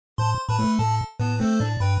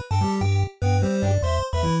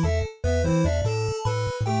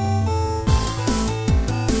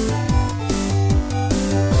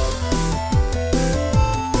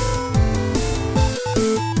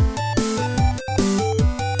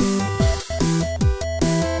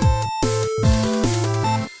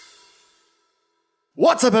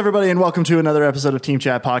What's up, everybody, and welcome to another episode of Team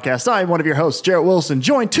Chat Podcast. I am one of your hosts, Jarrett Wilson,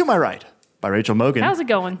 joined to my right by Rachel Mogan. How's it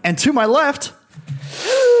going? And to my left,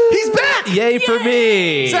 he's back! Yay for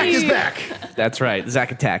me! Zach is back. That's right.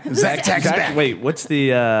 Zach Attack. Zach Attack's back. Wait, what's the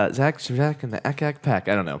Zach and the Ack Pack?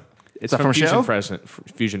 I don't know. It's from a show?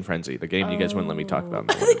 Fusion Frenzy, the game you guys wouldn't let me talk about.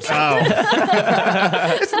 It's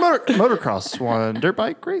the motocross one. Dirt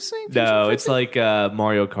bike racing? No, it's like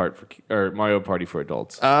Mario Kart or Mario Party for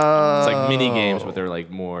adults. It's like mini games, but they're like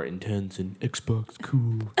more intense and Xbox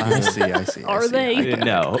cool. I see. Are they? I didn't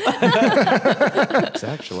know.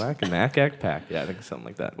 Zach Shellac and the Ack Pack. Yeah, I think something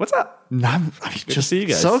like that. What's up? I'm to just see you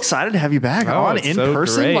guys. so excited to have you back on it's in so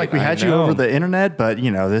person. great. Like we had I you know. over the internet, but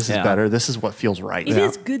this is Yeah. better. This is what feels right. It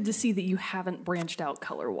is good to see that you haven't branched out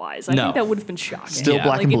color-wise. I No. think that would have been shocking. Still Yeah.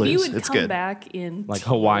 black like and if blues. you had It's come good. back in Like teal,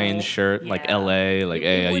 Hawaiian shirt, like yeah, LA, like,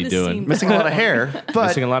 hey, how you would've doing? seemed Missing a lot of hair, but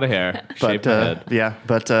Missing a lot of hair. Shaved my head.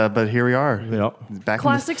 but here we are. Yep. Back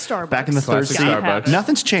Classic in the, Starbucks. Back in the third Classic seat. Starbucks.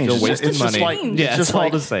 Nothing's changed. Still It's wasting just money. like, Yeah, it's it's just all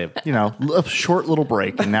like the same. a short little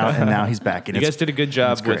break, and now he's back. And You guys did a good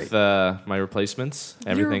job it's great. with my replacements.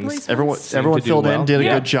 Everything's replacements? Everyone to do filled in, well. did a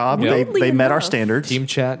Yeah. good job. Yeah. They Weirdly met our enough, standards. Team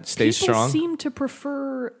chat, stay People strong. seem to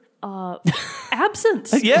prefer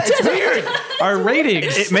absence. Yeah, it's weird. Our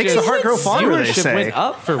ratings. It makes the heart grow fonder, they Viewership say. went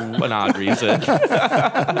up for an odd reason.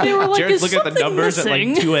 They were like, Jared's is looking at the something numbers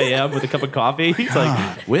missing? at like 2 a.m. with a cup of coffee. He's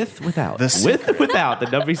like, without. Without. The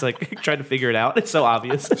number, he's like trying to figure it out. It's so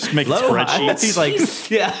obvious. Just make high. spreadsheets. He's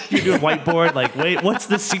like, yeah, you're doing whiteboard. Like, wait, what's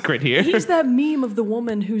the secret here? He's that meme of the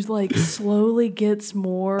woman who's like slowly gets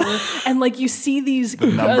more, and like you see these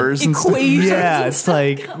numbers and stuff. equations. Yeah, and it's stuff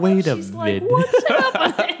like, come up. wait a She's like, minute. what's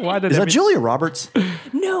happening? Why did Is that every- Julia Roberts?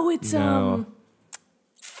 No, it's No.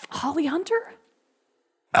 Holly Hunter.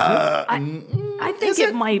 I think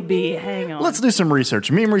it might be. Hang on. Let's do some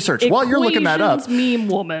research. Meme research. While you're looking that up. Equations Meme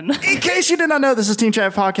woman. In case you did not know, this is Team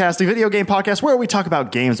Chat Podcast, a video game podcast where we talk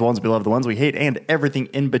about games, the ones we love, the ones we hate, and everything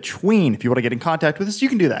in between. If you want to get in contact with us, you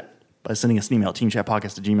can do that by sending us an email,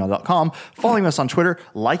 teamchatpodcast@gmail.com, following us on Twitter,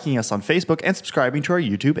 liking us on Facebook, and subscribing to our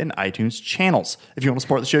YouTube and iTunes channels. If you want to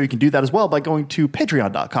support the show, you can do that as well by going to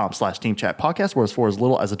patreon.com/teamchatpodcast, where for as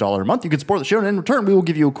little as $1 a month, you can support the show, and in return, we will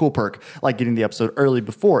give you a cool perk, like getting the episode early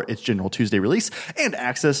before its general Tuesday release, and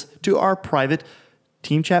access to our private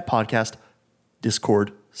Team Chat Podcast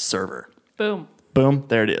Discord server. Boom. Boom,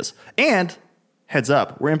 there it is. And heads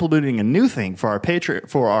up, we're implementing a new thing for our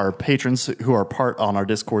patrons who are part on our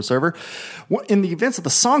Discord server. In the events of the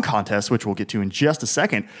song contest, which we'll get to in just a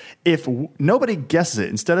second, if nobody guesses it,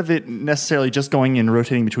 instead of it necessarily just going and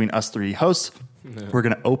rotating between us three hosts, we're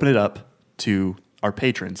going to open it up to our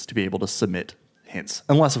patrons to be able to submit hints.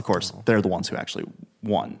 Unless, of course, they're the ones who actually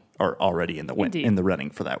won or already in the Indeed. in the running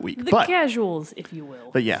for that week. The casuals, if you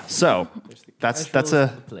will. But yeah, so that's going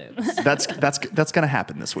to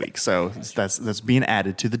happen this week. So that's being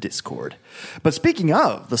added to the Discord. But speaking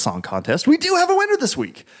of the song contest, we do have a winner this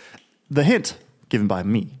week. The hint given by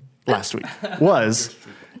me last week was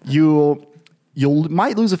you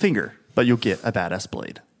might lose a finger, but you'll get a badass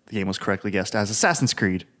blade. The game was correctly guessed as Assassin's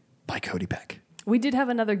Creed by Cody Peck. We did have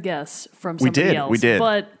another guess from somebody else. We did.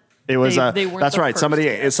 But it was they weren't that's the right. first Somebody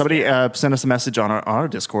guess. sent us a message on our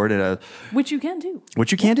Discord, Which you can do.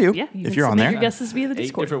 which you can do Yeah, if you're on submit there. your guesses via the 8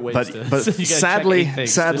 Discord. different ways But to, so you gotta check 8 things to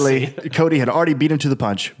sadly, see. Cody had already beat him to the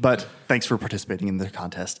punch. But thanks for participating in the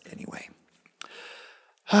contest anyway.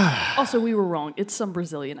 Also, we were wrong. It's some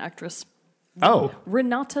Brazilian actress. Oh,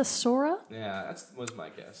 Renata Sora? Yeah, that was my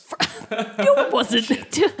guess. No, it wasn't.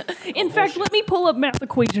 In fact, let me pull up math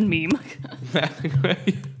equation meme.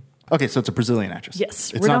 okay. So it's a Brazilian actress.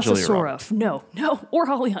 Yes, it's not Renata Julia Sora. Roberts. No, or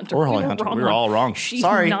Holly Hunter. Or Holly We were Hunter. wrong We were on- all wrong. She's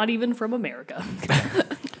Sorry. not even from America.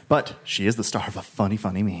 But she is the star of a funny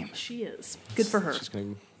meme. She is. Good for her.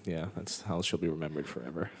 Yeah, that's how she'll be remembered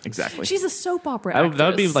forever. Exactly. She's a soap opera That actress.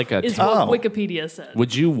 would be like a- is what Oh. Wikipedia said.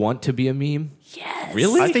 Would you want to be a meme? Yes.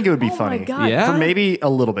 Really? I think it would be Oh funny. my God. Yeah? For maybe a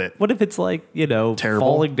little bit. What if it's like, Terrible.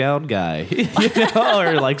 falling down guy?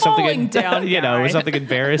 or like something, Falling down guy. something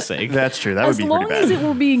embarrassing. That's true. That would As be long pretty as bad. it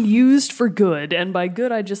were being used for good, and by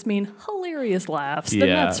good I just mean hilarious laughs, then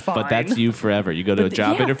yeah, that's fine. but that's you forever. You go to a But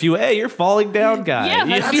job yeah. interview, hey, you're falling down guy. Yeah,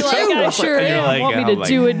 I'd be like, I sure And you're am. like, Want me oh to my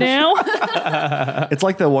do it now? It's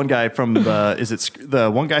like the one guy from the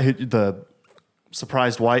one guy who the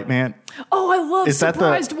surprised white man. Oh, I love Is that the-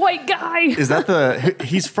 surprised white guy. Is that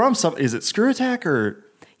he's from some? Is it Screw Attack or?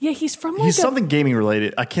 Yeah, he's from like He's a, something gaming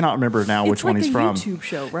related. I cannot remember now which it's one like he's a from. YouTube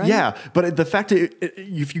show, right? Yeah, but the fact that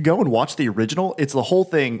if you go and watch the original, it's the whole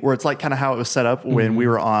thing where it's like kind of how it was set up when we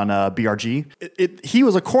were on BRG. He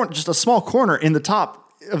was just a small corner in the top.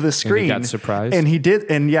 of the screen. got surprised? And he did.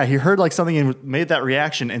 And yeah, he heard like something and made that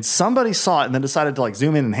reaction. And somebody saw it and then decided to like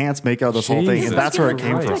zoom in, enhance, make out this whole thing. Jesus And that's where it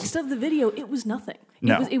came The from. context of the video, it was nothing.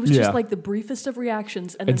 No. It was Yeah. just like the briefest of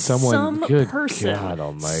reactions, and then someone- some good person God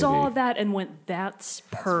almighty. saw that and went, "That's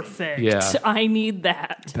perfect. Yeah. I need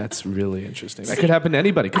that." That's really interesting. That could happen to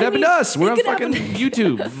anybody. Could I happen mean, to us. We're it on could fucking happen-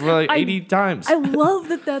 YouTube for like 80 times. I love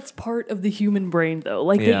that that's part of the human brain, though.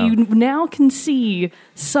 Like Yeah. that you now can see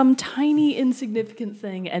some tiny insignificant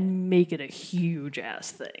thing and make it a huge ass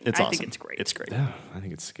thing. It's I awesome. think it's great. It's great. Oh, I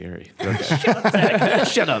think it's scary. Okay.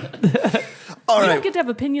 Shut up. All You right. don't get to have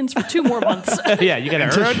opinions for 2 more months. Yeah, you got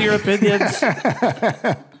to earn your opinions.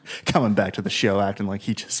 Coming back to the show acting like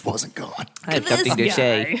he just wasn't gone. I have This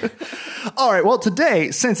guy. All right. Well, today,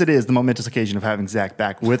 since it is the momentous occasion of having Zach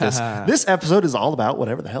back with us, this episode is all about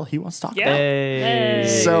whatever the hell he wants to talk about. Yeah.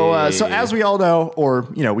 Hey. So as we all know, or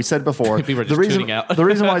we said before, People are the just reason tuning out. the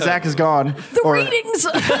reason why Zach is gone, The or readings.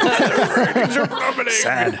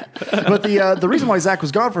 sad, but the reason why Zach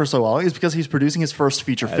was gone for so long is because he's producing his first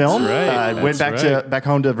feature film. right. Went That's back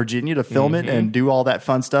home to Virginia to film it and do all that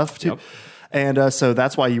fun stuff too. Yep. And so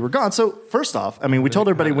that's why you were gone. So first off, I mean, we told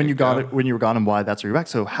everybody when you go. when you were gone and why that's why you're back.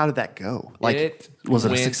 So how did that go? Like, was it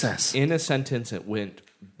a went- success? In a sentence, it went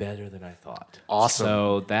better than I thought. Awesome.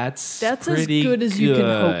 So that's That's as pretty good as you can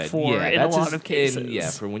hope good. for in a that's lot of cases. yeah,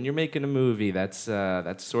 for when you're making a movie, that's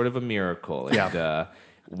sort of a miracle. And, Yeah.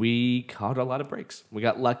 we caught a lot of breaks. We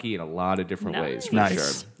got lucky in a lot of different ways, for Nice.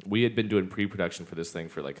 sure. We had been doing pre-production for this thing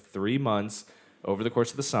for like 3 months over the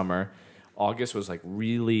course of the summer. August was like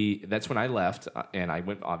really, that's when I left and I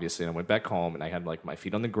went back home and I had like my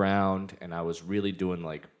feet on the ground and I was really doing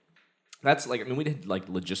like, that's like, I mean, we did like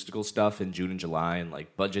logistical stuff in June and July and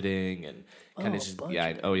like budgeting and kind of just, you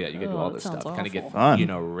got to do all that this sounds stuff, kind of get, awful.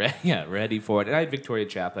 Fun. ready for it. And I had Victoria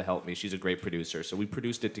Chapa help me. She's a great producer. So we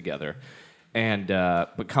produced it together. And,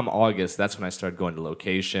 but come August, that's when I started going to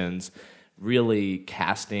locations, really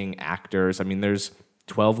casting actors. I mean, there's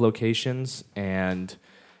 12 locations and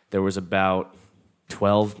there was about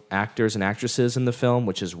 12 actors and actresses in the film,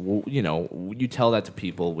 which is, you tell that to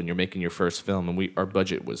people when you're making your first film, and our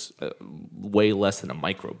budget was way less than a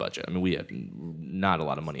micro budget. I mean, we had not a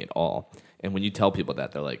lot of money at all. And when you tell people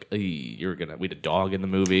that, they're like, we had a dog in the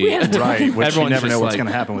movie. Right, which you Everyone's never just know what's like, going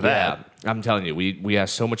to happen with yeah, that. I'm telling you, we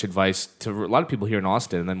asked so much advice to a lot of people here in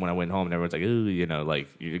Austin, and then when I went home, and everyone's like,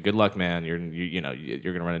 "Ooh, good luck, man. You're going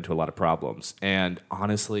to run into a lot of problems." And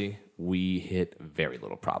honestly, we hit very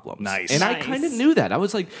little problems. Nice. And I Nice. kind of knew that. I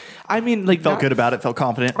was like, Felt good about it. Felt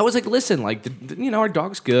confident. I was like, listen, like, our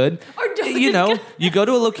dog's good. Our dog is good. You go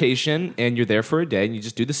to a location and you're there for a day and you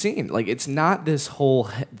just do the scene. Like, it's not this whole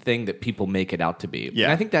thing that people make it out to be. Yeah.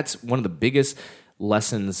 And I think that's one of the biggest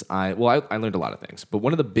lessons I learned a lot of things, but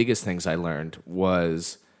one of the biggest things I learned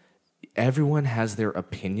was everyone has their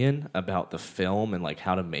opinion about the film and like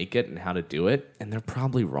how to make it and how to do it, and they're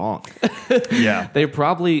probably wrong. Yeah. They're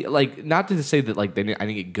probably like, not to say that like I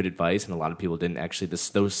didn't get good advice, and a lot of people didn't actually.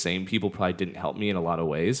 Those same people probably didn't help me in a lot of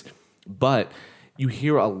ways, but you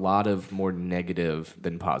hear a lot of more negative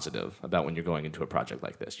than positive about when you're going into a project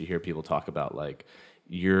like this. You hear people talk about like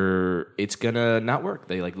it's gonna not work.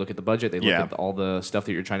 They like look at the budget, they look Yeah. at all the stuff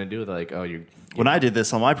that you're trying to do. They're like, oh, When I did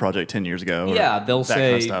this on my project 10 years ago. or yeah, they'll that say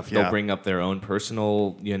kind of stuff. they'll Yeah. bring up their own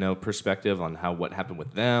personal, perspective on what happened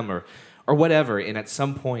with them or whatever. And at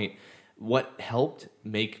some point, what helped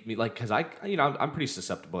make me like, because I'm pretty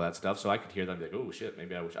susceptible to that stuff, so I could hear them be like, oh shit,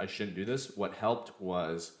 maybe I shouldn't do this. What helped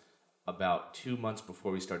was about 2 months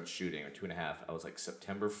before we started shooting, or 2.5. I was like,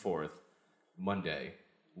 September 4th, Monday,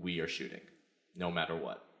 we are shooting, no matter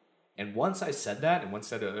what. And once I said that, and once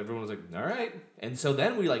said it, everyone was like, all right. And so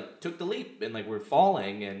then we like took the leap, and like we're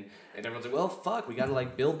falling, and everyone's like, well, fuck, we gotta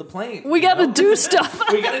like build the plane. We got to do stuff.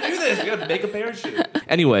 We gotta do this. We gotta make a parachute.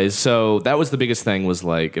 Anyways, so that was the biggest thing, was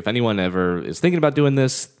like, if anyone ever is thinking about doing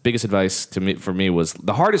this, biggest advice for me was,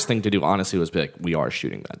 the hardest thing to do, honestly, was be like, we are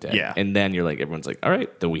shooting that day. Yeah. And then you're like, everyone's like, all right,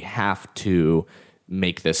 then we have to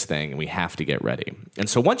make this thing and we have to get ready. And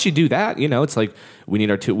so once you do that, it's like we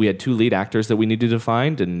had 2 lead actors that we needed to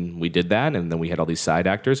find, and we did that, and then we had all these side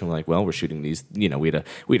actors, and we're like, well, we're shooting these, we had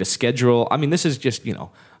a schedule. I mean, this is just,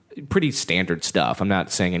 pretty standard stuff. I'm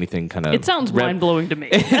not saying anything kind of... It sounds mind-blowing to me.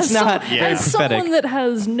 It's not very As prophetic. someone that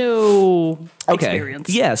has no experience.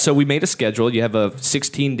 Yeah, so we made a schedule. You have a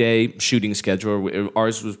 16-day shooting schedule.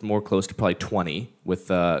 Ours was more close to probably 20,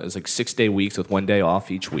 with it was like 6-day weeks with 1 day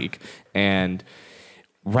off each week. And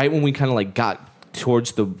right when we kind of like got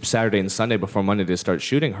towards the Saturday and Sunday before Monday to start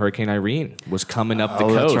shooting, Hurricane Irene was coming up the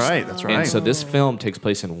coast. That's right. And so this film takes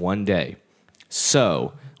place in 1 day.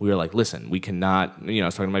 So we were like, listen, we cannot, I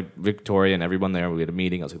was talking to my Victoria and everyone there. We had a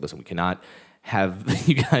meeting. I was like, listen, we cannot have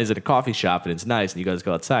you guys at a coffee shop and it's nice and you guys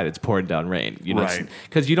go outside, it's pouring down rain. Right.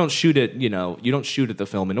 Because you don't shoot it, you don't shoot at the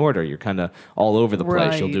film in order. You're kind of all over the place.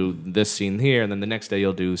 Right. You'll do this scene here, and then the next day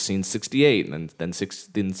you'll do scene 68, and then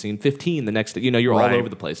scene 15 the next day. You're Right. all over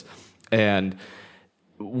the place. And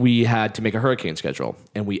we had to make a hurricane schedule,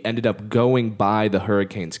 and we ended up going by the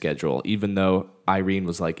hurricane schedule, even though Irene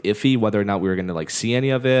was like iffy whether or not we were going to like see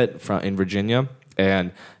any of it in Virginia.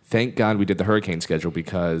 And thank God we did the hurricane schedule,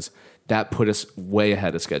 because that put us way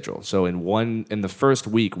ahead of schedule. So in the first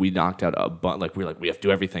week, we knocked out a bunch. We have to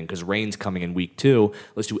do everything because rain's coming in week 2.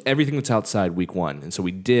 Let's do everything that's outside week 1. And so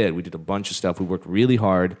we did. We did a bunch of stuff. We worked really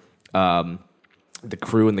hard. The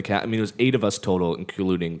crew and the cast. I mean, it was 8 of us total,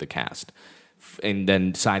 including the cast. And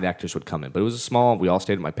then side actors would come in. But it was we all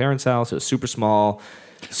stayed at my parents' house. It was super small,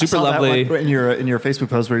 super lovely. That, in your Facebook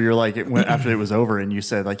post where you're like, after it was over and you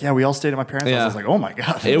said like, yeah, we all stayed at my parents' house. I was like, oh my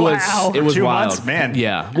God. It was 2 wild. months, man.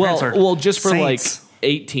 Yeah. My parents are Well, just for saints. like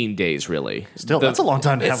 18 days, really. Still, that's a long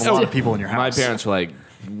time to have a lot of people in your house. My parents were like,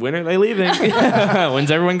 when are they leaving?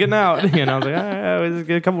 When's everyone getting out? I was like, just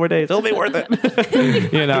get a couple more days. It'll be worth it.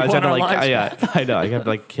 I was I know. I have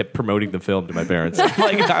to kept promoting the film to my parents.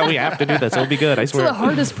 We have to do this. It'll be good. I swear. It's the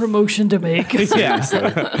hardest promotion to make.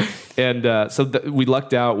 Yeah. And so we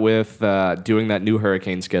lucked out with doing that new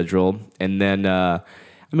hurricane schedule. And then,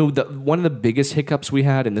 one of the biggest hiccups we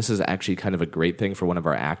had, and this is actually kind of a great thing for one of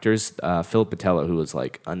our actors, Philip Patello, who was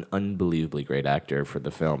like an unbelievably great actor for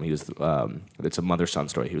the film. He was, it's a mother-son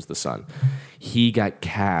story. He was the son. He got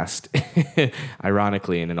cast,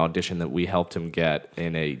 ironically, in an audition that we helped him get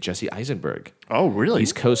in a Jesse Eisenberg. Oh, really?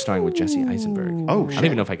 He's co-starring with Jesse Eisenberg. Oh, I don't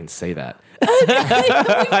even know if I can say that.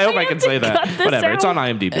 I hope I can say that. Whatever. out. It's on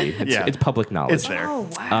IMDb. It's public knowledge. It's there. Oh,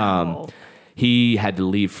 wow. He had to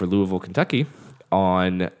leave for Louisville, Kentucky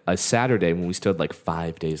on a Saturday when we still had like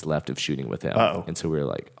 5 days left of shooting with him. Uh-oh. And so we were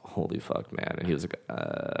like, holy fuck, man. And he was like,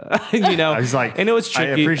 I was like, and it was tricky.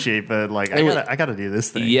 I appreciate, but like, I gotta do this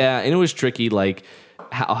thing. Yeah, and it was tricky, like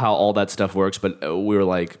how all that stuff works. But we were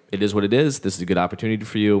like, it is what it is. This is a good opportunity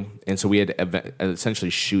for you. And so we had to essentially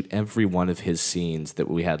shoot every one of his scenes that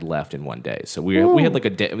we had left in one day. So we had like a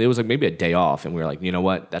day. It was like maybe a day off, and we were like, you know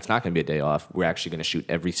what? That's not going to be a day off. We're actually going to shoot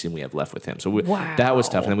every scene we have left with him. So that was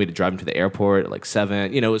tough. And then we had to drive him to the airport at like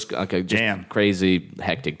 7. It was like a just crazy,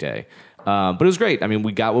 hectic day. But it was great. I mean,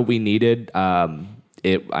 we got what we needed. I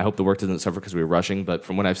hope the work doesn't suffer because we were rushing, but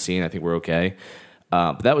from what I've seen, I think we're okay.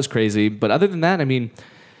 But that was crazy. But other than that, I mean,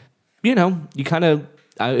 you kind of.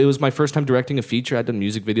 It was my first time directing a feature. I'd done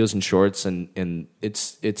music videos and shorts, and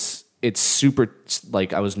it's super.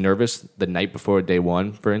 Like, I was nervous the night before day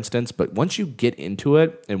 1, for instance. But once you get into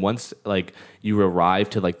it, and once like you arrive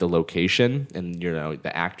to like the location, and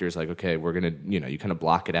the actor's like, okay, we're gonna, you kind of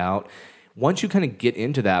block it out. Once you kind of get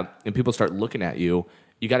into that, and people start looking at you.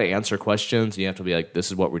 You got to answer questions. You have to be like,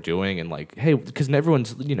 this is what we're doing. And like, hey, because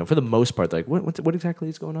everyone's, for the most part, like, what exactly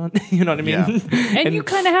is going on? You know what I mean? Yeah. and you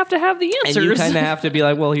kind of have to have the answers. And you kind of have to be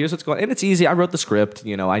like, well, here's what's going on. And it's easy. I wrote the script.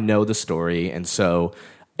 I know the story. And so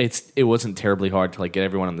it wasn't terribly hard to like get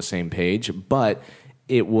everyone on the same page. But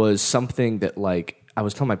it was something that like, I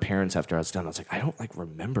was telling my parents after I was done, I was like, I don't like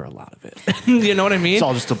remember a lot of it. You know what I mean? It's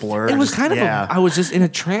all just a blur. It was kind of I was just in a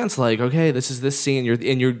trance, like, okay, this is this scene.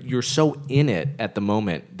 You're so in it at the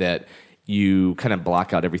moment that you kind of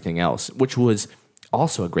block out everything else, which was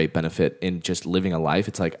also a great benefit in just living a life.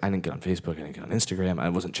 It's like, I didn't get on Facebook, I didn't get on Instagram, I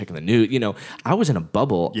wasn't checking the news. I was in a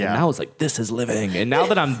bubble, and now it's like, this is living. And now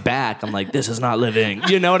that I'm back, I'm like, this is not living.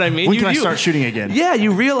 You know what I mean? When can I start shooting again? Yeah,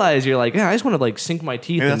 you realize you're like, I just want to like sink my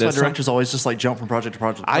teeth. Maybe that's why directors always just like jump from project to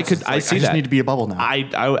project. I see I just need to be a bubble now.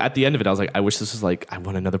 I at the end of it, I was like, I wish this was like, I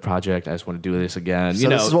want another project. I just want to do this again. So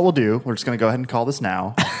this is what we'll do. We're just going to go ahead and call this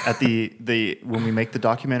now. At the when we make the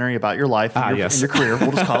documentary about your life and your career,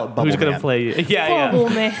 we'll just call it Bubble Who's going to Man. play? Bubble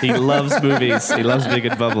Man. He loves movies. He loves big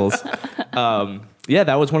and bubbles.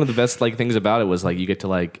 That was one of the best like things about it was like you get to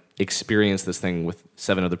like experience this thing with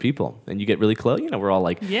 7 other people, and you get really close. We're all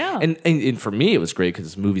like, And for me, it was great because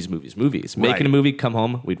it's movies. Making a movie, come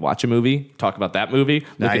home, we'd watch a movie, talk about that movie,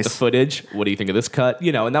 look at the footage. What do you think of this cut?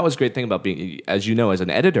 And that was a great thing about being, as you know, as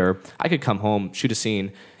an editor, I could come home, shoot a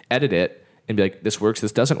scene, edit it, and be like, this works,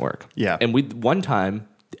 this doesn't work. Yeah. And one time,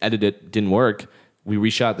 edit it, didn't work. We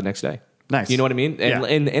reshot the next day. Nice. You know what I mean?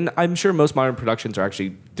 And I'm sure most modern productions are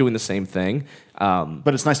actually doing the same thing.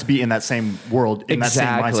 But it's nice to be in that same world, in that same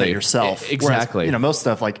mindset yourself. Exactly. Whereas, most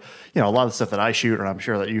stuff like, a lot of the stuff that I shoot, and I'm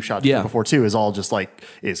sure that you've shot before too, is all just like,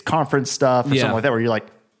 is conference stuff or something like that, where you're like,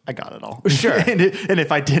 I got it all. Sure. and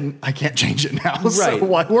if I didn't, I can't change it now. So Right.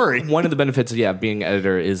 why worry? One of the benefits of being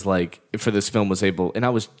editor is like for this film was able, and I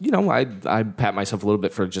was I pat myself a little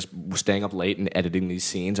bit for just staying up late and editing these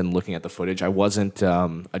scenes and looking at the footage. I wasn't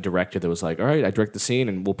a director that was like, all right, I direct the scene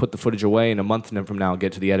and we'll put the footage away, and a month from now I'll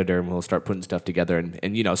get to the editor and we'll start putting stuff together,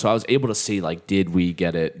 and so I was able to see like, did we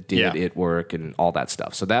get it, did it work, and all that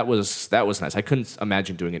stuff. So that was nice. I couldn't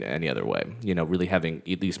imagine doing it any other way. Really having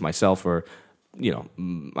at least myself or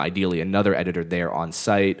ideally another editor there on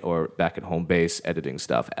site or back at home base editing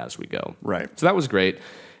stuff as we go. Right. So that was great.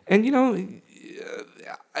 And,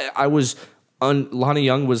 I was Lana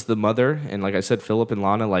Young was the mother. And like I said, Philip and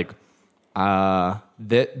Lana,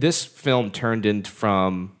 this film turned into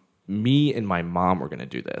from me and my mom were going to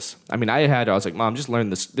do this. I mean, I was like, Mom, just learn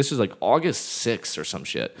this. This is like August 6th or some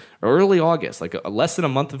shit. Early August, like less than a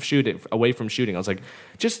month of shooting away from shooting. I was like,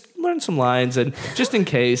 just learn some lines and just in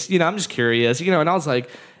case, I'm just curious, and I was like,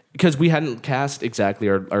 because we hadn't cast exactly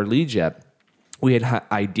our leads yet. We had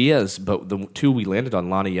ideas, but the two we landed on,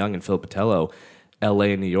 Lana Young and Philip Patello,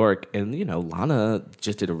 L.A. and New York, and Lana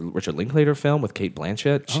just did a Richard Linklater film with Cate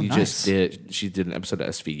Blanchett. She did an episode of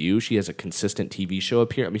SVU. She has a consistent TV show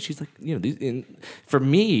up here. I mean, she's like, for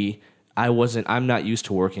me, I'm not used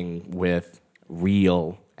to working with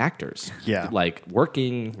real actors. Yeah, like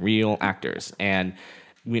working real actors, and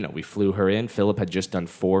we flew her in. Philip had just done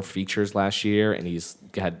 4 features last year, and he's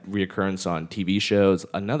had reoccurrence on TV shows.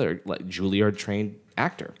 Another like Juilliard trained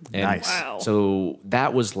actor. And nice. Wow. So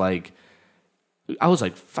that was like. I was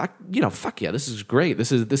like, fuck yeah, this is great.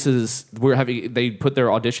 They put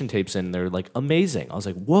their audition tapes in. They're like amazing. I was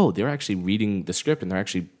like, whoa, they're actually reading the script and they're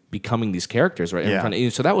actually becoming these characters right in front of you.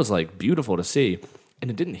 So that was like beautiful to see.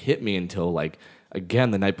 And it didn't hit me until like,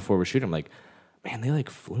 again, the night before we're shooting, I'm like, man, they like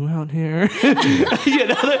flew out here.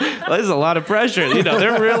 There's a lot of pressure.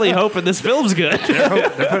 They're really hoping this film's good.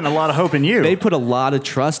 They're putting a lot of hope in you. They put a lot of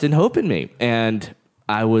trust and hope in me. And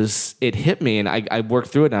it hit me and I worked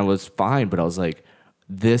through it and I was fine, but I was like,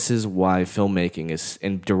 this is why filmmaking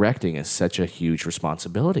and directing is such a huge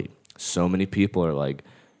responsibility. So many people are like,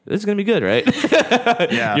 this is going to be good, right?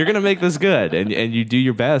 Yeah. You're going to make this good and you do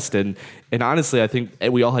your best. And honestly, I think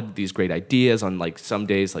we all had these great ideas on like some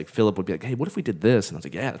days, like Philip would be like, hey, what if we did this? And I was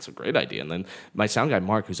like, yeah, that's a great idea. And then my sound guy,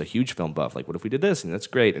 Mark, who's a huge film buff, like, what if we did this? And that's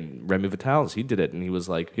great. And Remy Vitalis, he did it. And he was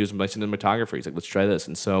my cinematographer. He's like, let's try this.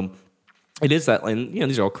 And so it is that, and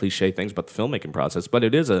these are all cliche things about the filmmaking process, but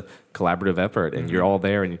it is a collaborative effort, and you're all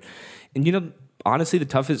there, and honestly,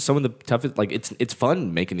 some of the toughest, like it's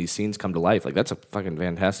fun making these scenes come to life. Like that's a fucking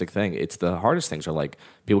fantastic thing. It's the hardest things are like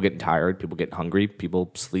people getting tired, people getting hungry, people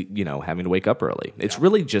sleep, having to wake up early. It's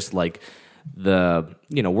really just like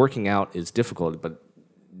working out is difficult, but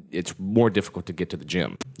it's more difficult to get to the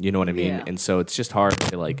gym. You know what I mean? Yeah. And so it's just hard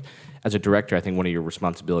to like, as a director, I think one of your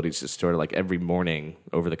responsibilities is sort of like every morning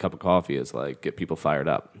over the cup of coffee is like get people fired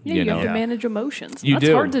up. Yeah, you have to manage emotions. You That's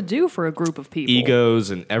do. hard to do for a group of people. Egos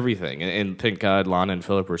and everything. And thank God Lana and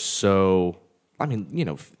Philip were so... I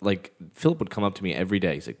mean, like Philip would come up to me every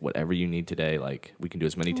day. He's like, whatever you need today, like we can do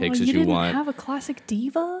as many takes as you want. You didn't have a classic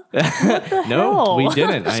diva? What the No, hell? we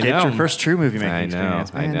didn't. I Escaped know. your first true movie making I know.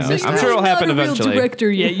 experience, I man. know. You missed I'm out. sure it'll happen You're not a eventually. real director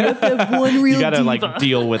yet. You have to have one real You got to diva. like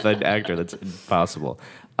deal with an actor. That's impossible.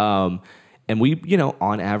 And we,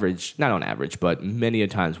 on average, not on average, but many a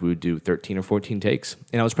times we would do 13 or 14 takes.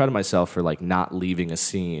 And I was proud of myself for like not leaving a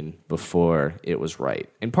scene before it was right.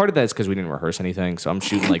 And part of that is because we didn't rehearse anything. So I'm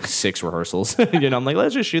shooting like 6 rehearsals. I'm like,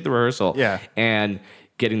 let's just shoot the rehearsal. Yeah. And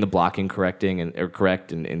getting the blocking correct and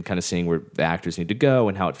kind of seeing where the actors need to go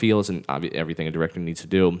and how it feels and everything a director needs to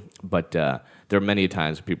do. But there are many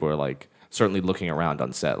times people are like, certainly looking around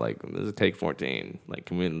on set, like, this is take 14. Like,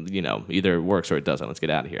 can we, either it works or it doesn't. Let's get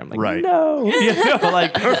out of here. I'm like, right. No.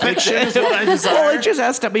 Like, Perfection is what I desire. well, it just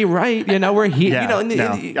has to be right. We're here. Yeah,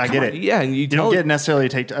 I get it. Yeah, and You don't get necessarily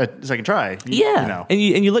take a second try. Yeah. And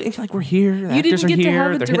you look and you're like, we're here. The You actors didn't are get to here.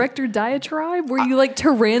 have a They're director diatribe where you like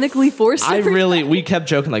tyrannically forced we kept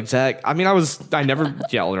joking like, Zach, I never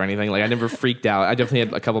yelled or anything. Like, I never freaked out. I definitely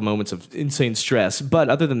had a couple moments of insane stress. But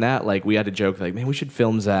other than that, like, we had to joke like, man, we should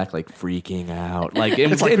film Zach like freaking out. Like,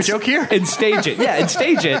 it's like we joke here and stage it. Yeah, and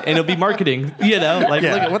stage it, and it'll be marketing. Like,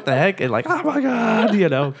 look at what the heck, and like, oh my god,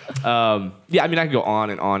 Yeah, I mean, I could go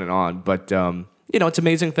on and on and on, but it's an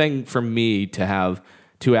amazing thing for me to have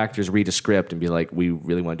 2 actors read a script and be like, we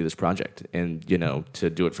really want to do this project, and to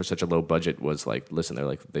do it for such a low budget was like, listen, they're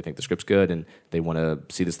like, they think the script's good and they want to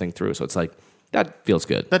see this thing through. So it's like, that feels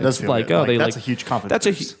good. That does It's feel like, good. oh, Like, they that's like a huge confidence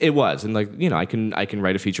boost. It was, and like I can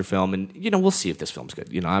write a feature film, and we'll see if this film's good.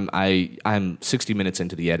 I'm 60 minutes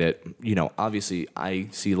into the edit. Obviously I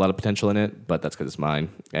see a lot of potential in it, but that's because it's mine,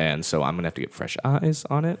 and so I'm gonna have to get fresh eyes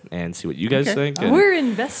on it and see what you guys think. And We're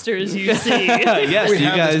investors, you see. yes, We you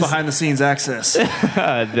have guys. this behind the scenes access.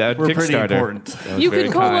 We're We're pretty important. You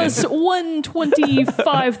can call us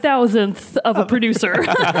 1/25,000th of a producer.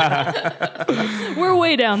 We're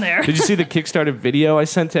way down there. Did you see the Kickstarter video I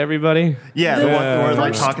sent to everybody? Yeah, the one where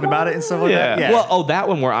like talking about it and stuff like that. Yeah. Well, that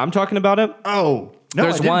one where I'm talking about it. Oh, no,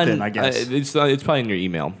 There's I didn't one. then, I guess. It's probably in your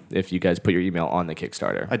email if you guys put your email on the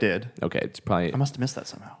Kickstarter. I did. Okay, it's probably. I must have missed that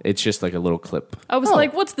somehow. It's just like a little clip. I was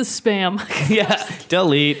like, what's the spam? Yeah,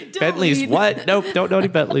 delete. Bentley's what? Nope, don't know any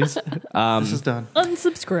Bentleys. This is done.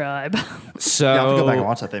 Unsubscribe. So Yeah, I'll have to go back and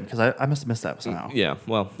watch that thing because I must have missed that somehow. Yeah,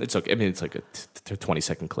 well, it's okay. I mean, it's like a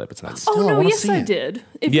 20-second clip. It's not. Oh Still, I no, wanna yes, see I it. did.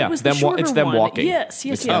 If Yeah, it was the them shorter it's them one, walking. yes, It's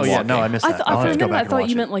yes, them yes. Oh yeah, no, I missed that. For I'll a have to go minute, I back and thought watch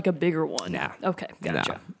you it. meant like a bigger one. Nah. Okay,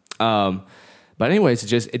 gotcha. Nah. But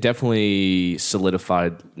anyways, it definitely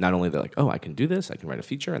solidified not only that like, oh, I can do this, I can write a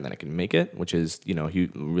feature, and then I can make it, which is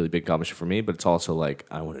really big accomplishment for me. But it's also like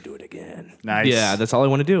I want to do it again. Nice. Yeah, that's all I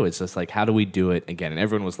want to do. It's just like, how do we do it again? And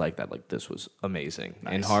everyone was like that. Like this was amazing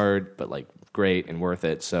and hard, but like great and worth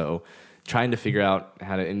it. So trying to figure out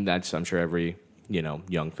how to, and that's I'm sure every young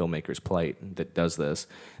filmmaker's plight that does this.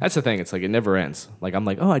 That's the thing. It's like it never ends. Like I'm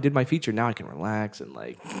like, oh, I did my feature. Now I can relax and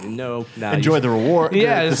like Enjoy the reward,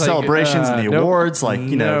 Yeah, the it's like, celebrations and the nope. awards. Like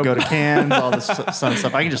Nope. go to Cannes, all this fun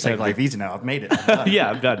stuff. I can just take life easy now. I've made it. I'm done. Yeah,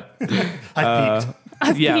 I'm done. I've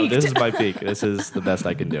peaked. Yeah, peaked. this is my peak. This is the best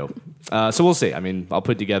I can do. So we'll see. I mean, I'll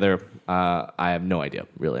put together. I have no idea.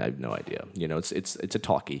 Really, I have no idea. It's a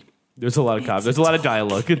talkie. There's a lot of there's a lot of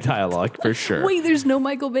dialogue for sure. Wait, there's no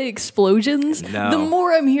Michael Bay explosions? No. The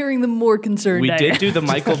more I'm hearing, the more concerned We I did am. do the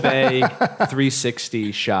Michael Bay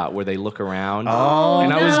 360 shot where they look around. Oh,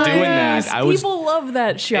 and I was doing that. People love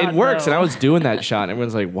that shot. It works, though. and I was doing that shot, and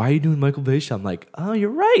everyone's like, "Why are you doing Michael Bay shot?" I'm like, "Oh, you're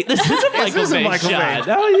right. This is a Michael is a Bay Michael shot.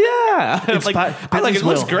 Bay. Oh yeah, I'm like, I like it.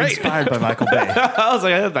 Looks Will, great. Inspired by Michael Bay. I was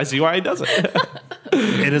like, I see why he does it.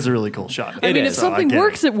 It is a really cool shot. I mean, is. if something So I get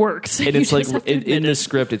works, it works. And You it's like just have to in admit the it.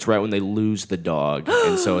 script, it's right when they lose the dog,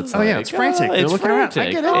 and so it's Oh, yeah, it's frantic. They're It's looking around.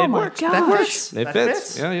 frantic. I get it. Oh It my works. gosh. That works. It That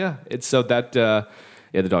fits. Yeah. It's so that the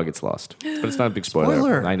dog gets lost, but it's not a big spoiler.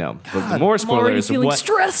 Spoiler. I know. But the more I'm spoiler already is feeling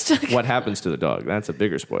stressed. what happens to the dog. That's a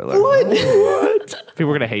bigger spoiler. What?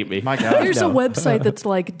 People are gonna hate me. My God. There's no. a website that's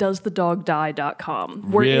like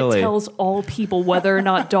doesthedogdie.com where Really? it tells all people whether or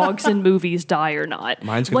not dogs in movies die or not.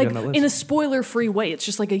 Mine's gonna be like on that list. in a spoiler-free way. It's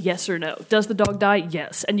just like a yes or no. Does the dog die?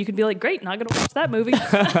 Yes. And you can be like, great, not going to watch that movie.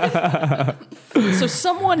 So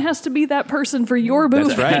someone has to be that person for your movie.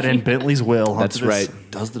 That's right. That in Bentley's will. That's onto this,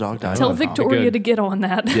 right. Does the dog die? Tell Oh, Victoria Good. to get on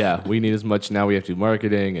that. Yeah, we need as much. Now we have to do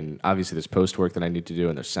marketing, and obviously there's post work that I need to do,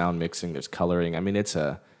 and there's sound mixing, there's coloring. I mean, it's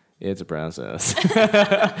a process.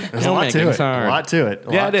 There's a lot to it. A lot to it.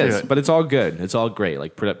 A Yeah, lot it to is, but it's all good. It's all great.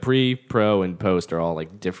 Like pre, pro, and post are all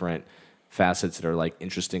like different facets that are like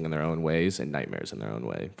interesting in their own ways and nightmares in their own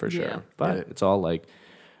way for sure. Yeah. But Yeah. it's all like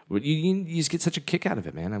you just get such a kick out of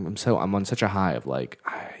it, man. I'm on such a high of like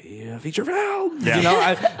feature film.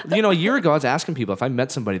 Yeah. A year ago I was asking people if I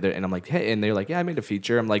met somebody there, and I'm like, hey, and they're like, yeah, I made a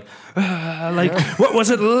feature. I'm like, what was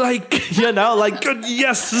it like? Like good,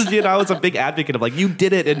 yes. I was a big advocate of like, you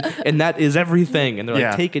did it, and that is everything. And they're like,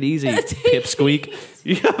 Yeah. take it easy, pipsqueak.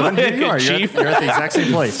 But here you are. Chief. You're at the exact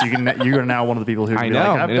same place. You're now one of the people who can I be know. like,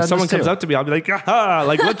 I've and if done someone this comes too. up to me, I'll be like, aha,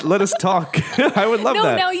 like let us talk. I would love No,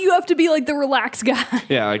 that. now you have to be like the relaxed guy.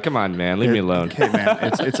 Yeah, like, come on, man, leave me alone. Okay, man.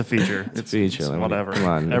 It's a feature. It's Feature, it's whatever. Come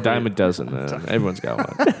on, a dime a dozen. Everyone's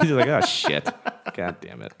got one. He's like, oh shit, god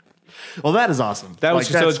damn it. Well, that is awesome. That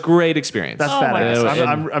was Like, so it's a great experience. that's Oh my badass.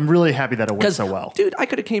 God. I'm really happy that it went so well. Dude, I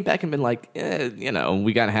could have came back and been like,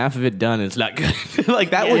 we got half of it done. It's not good. Like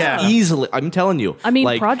that was Yeah. easily. I'm telling you. I mean,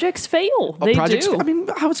 like, projects fail. They projects. do. I mean,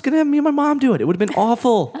 I was gonna have me and my mom do it. It would have been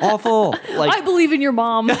awful. Like I believe in your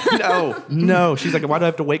mom. no. She's like, why do I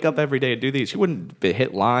have to wake up every day and do these? She wouldn't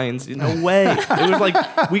hit lines. No way. It was like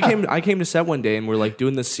I came to set one day and we're like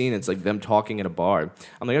doing this scene. It's like them talking in a bar.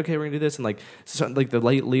 I'm like, okay, we're gonna do this, and like the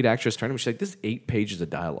lead actress turned to me. She's like, this is 8 pages of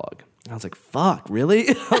dialogue. And I was like, fuck, really?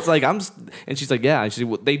 I was like, and she's like, yeah. And she said,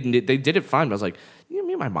 well, they did it fine. But I was like, me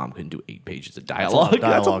and my mom couldn't do 8 pages of dialogue.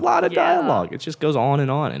 That's a lot of Yeah. dialogue. It just goes on,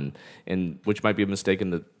 and which might be a mistake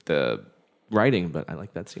in the writing, but I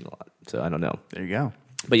like that scene a lot. So I don't know. There you go.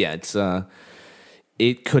 But yeah,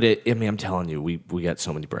 It could. I mean, I'm telling you, we got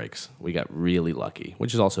so many breaks. We got really lucky,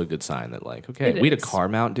 which is also a good sign that like, okay, It we had a is. car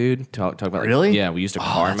mount, dude. Talk about like, Really? yeah, we used a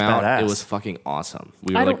car that's mount. badass. It was fucking awesome.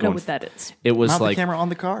 We were I like don't know going what that is. It was Mount like the camera on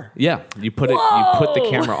the car. yeah, you put the Whoa!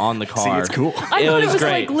 camera on the car. See, it's cool. I thought it was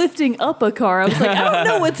great. like lifting up a car. I was like, I don't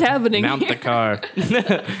know what's happening Mount here. the car.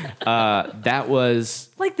 That was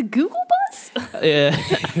Like the Google bus?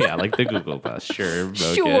 yeah, like the Google bus. Sure,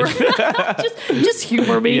 okay. Sure. just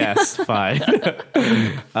humor me. Yes, fine.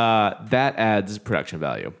 That adds production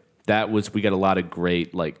value. We got a lot of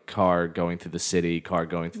great like car going through the city, car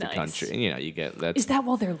going through the Nice. country. And, you know, you get that. Is that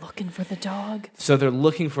while they're looking for the dog? So they're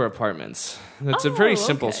looking for apartments. It's a Oh, very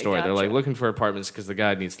simple okay, story. They're like gotcha. looking for apartments because the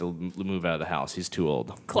guy needs to move out of the house. He's too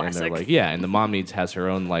old. And Classic. they're like, yeah, and the mom has her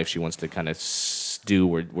own life. She wants to kind of do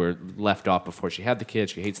where left off before she had the kid.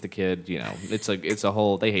 She hates the kid. You know, it's a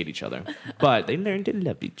whole. They hate each other, but they learn to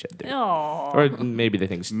love each other. Oh, Or maybe they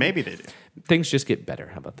think Maybe they do. things just get better.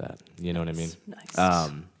 How about that? You know what I mean?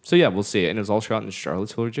 nice. So yeah, we'll see. And it was all shot in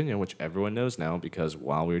Charlottesville, Virginia, which everyone knows now because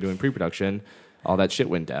while we were doing pre-production, all that shit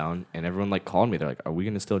went down, and everyone like called me. They're like, "Are we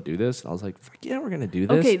going to still do this?" And I was like, "Fuck yeah, we're going to do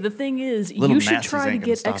this." Okay, the thing is, Little you should Nazis try to ain't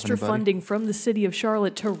gonna get stop extra anybody. funding from the city of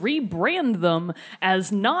Charlotte to rebrand them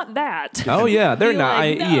as not that. Oh yeah, they're Be not.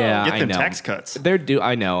 like, no. Yeah, Get I them know. tax cuts. They're due.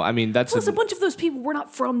 I know. I mean, that's Plus, a bunch of those people were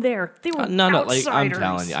not from there. They were no. Like I'm outsiders.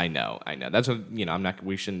 telling you, I know. That's what I'm not.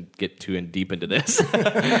 We shouldn't get too in deep into this.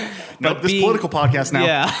 No, this political podcast now.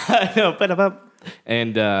 Yeah, I know.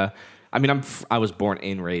 And I mean, I was born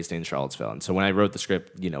and raised in Charlottesville, and so when I wrote the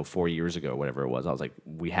script, 4 years ago, whatever it was, I was like,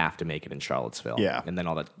 we have to make it in Charlottesville. Yeah. And then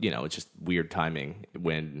all that, it's just weird timing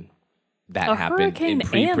when that A happened hurricane in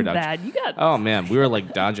pre-production. and that. You got Oh man, we were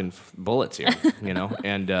like dodging bullets here,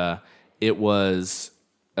 and it was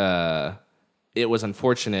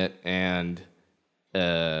unfortunate, and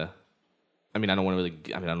I mean, I don't want to really.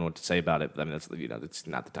 I mean, I don't know what to say about it. I mean, it's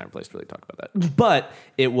not the time and place to really talk about that. But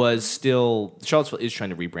it was still Charlottesville is trying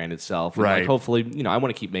to rebrand itself, and Right. like, hopefully, I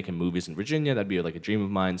want to keep making movies in Virginia. That'd be like a dream of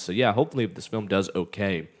mine. So yeah, hopefully, if this film does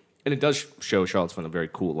okay. And it does show Charlottesville in a very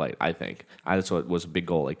cool light, I think. That's what was a big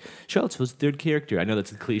goal. Like, Charlottesville's third character. I know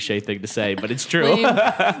that's a cliche thing to say, but it's true. leave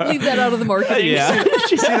that out of the marketing. Yeah.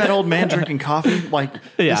 You see that old man drinking coffee? Like,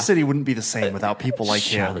 Yeah. this city wouldn't be the same without people like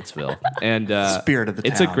him. Charlottesville. And Spirit of the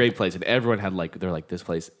It's a town. great place. And everyone had they're like, this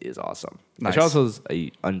place is awesome. Nice. Charlottesville's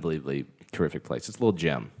a unbelievably terrific place. It's a little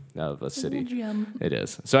gem of a city. little gem. It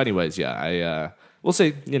is. So anyways, yeah, we'll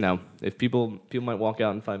see, if people might walk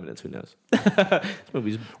out in 5 minutes, who knows? This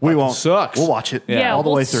movie's We won't. sucks. We'll watch it Yeah, all the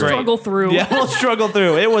we'll way through. struggle through. Yeah, we'll struggle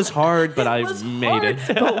through. It was hard, but It I was made hard,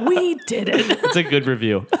 it. but we did it. It's a good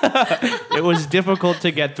review. It was difficult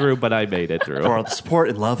to get through, but I made it through. For the support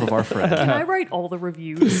and love of our friend. Can I write all the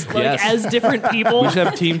reviews Yes. as different people? We should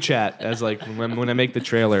have team chat as like when I make the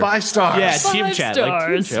trailer. 5 stars. Yeah, 5 team chat. Like,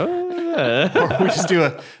 team stars. chat. Or we just do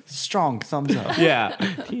a strong thumbs up. Yeah,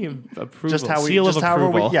 team approval. Just how we, seal just of however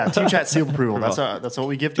approval. we, yeah, team chat seal of approval. That's what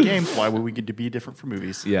we give to games. Why would we get to be different for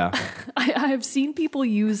movies? Yeah. I have seen people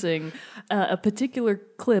using a particular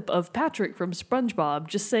clip of Patrick from SpongeBob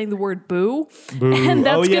just saying the word boo. And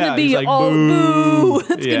that's Oh, yeah. going to be He's like, all boo. boo.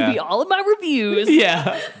 That's going Yeah. to be all of my reviews.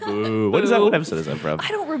 Yeah. Boo. What is that? Boo. What episode is that from? I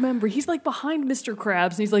don't remember. He's like behind Mr.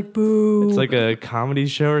 Krabs and he's like, boo. It's like a comedy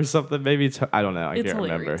show or something. Maybe it's. I don't know. I It's can't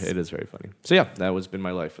remember. hilarious. It is very funny. So yeah, that has been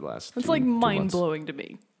my life for the last. It's two- like 2 mind months. blowing to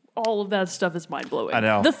me. All of that stuff is mind blowing. I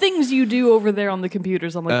know. The things you do over there on the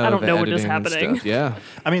computers, I'm like, I don't The know what is editing and happening. stuff. Yeah.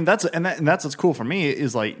 I mean, that's what's cool for me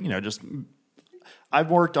is like, just I've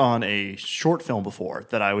worked on a short film before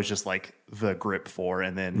that I was just like the grip for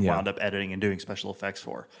and then Yeah. wound up editing and doing special effects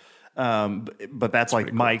for. But that's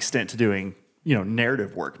like my extent to doing,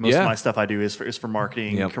 narrative work. Most Yeah. of my stuff I do is for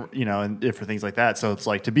marketing, Yep. and different things like that. So it's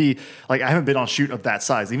like to be like, I haven't been on a shoot of that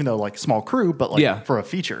size, even though like small crew, but like Yeah. for a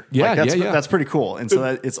feature. Yeah, Like, that's, yeah. that's pretty cool. And so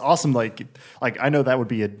that, it's awesome. Like I know that would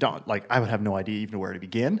be like I would have no idea even where to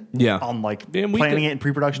begin. Yeah. On like And we planning did- it in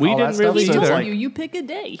pre-production, we all that didn't stuff. really He So either. it's told like, you pick a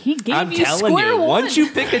day. He gave I'm you telling square you, one. once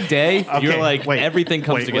you pick a day, you're Okay, like wait. everything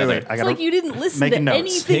comes Wait, together. I It's gotta like you didn't listen make to notes.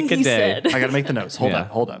 anything Pick a he day. said. I got to make the notes. Hold Yeah.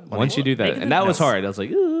 up. Let me- Once you do that, Make the and that was notes. hard. I was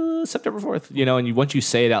like, September 4th, and once you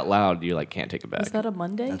say it out loud, you like can't take it back. Was that a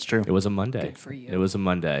Monday? That's true. It was a Monday. Good for you. It was a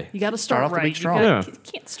Monday. You got to Start start, off the right. week strong. You gotta- Yeah.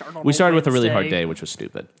 can't start on We started with a really hard Wednesday. day, which was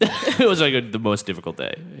stupid. It was like the most difficult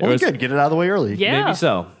day. It Well, was, good. Get it out of the way early. Yeah. Maybe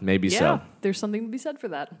so. Maybe Yeah. so. There's something to be said for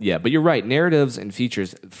that. Yeah, but you're right. Narratives and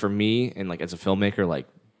features for me, and like as a filmmaker, like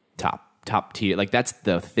top tier. Like that's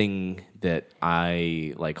the thing that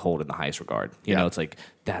I like hold in the highest regard. You Yeah. know, it's like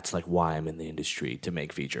that's like why I'm in the industry, to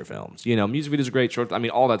make feature films. You know, music videos are great, short. I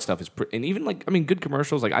mean, all that stuff is, and even like I mean, good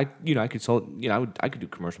commercials. Like I could I could do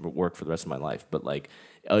commercial work for the rest of my life, but like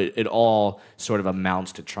it all sort of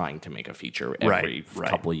amounts to trying to make a feature every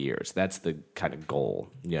couple of years. That's the kind of goal,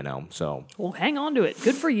 you know. So Well, hang on to it.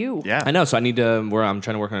 Good for you. Yeah. I know. So I need to. Where I'm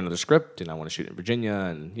trying to work on another script, and I want to shoot in Virginia,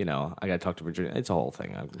 and you know, I got to talk to Virginia. It's a whole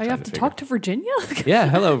thing. I have to talk to Virginia? Yeah,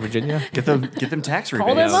 hello, Virginia. Get them tax Call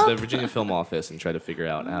rebates. them Yeah, up? the Virginia Film Office, and try to figure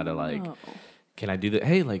out how to like. Can I do that?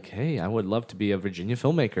 Hey, I would love to be a Virginia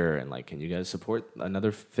filmmaker, and like, can you guys support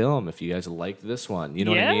another film if you guys like this one? You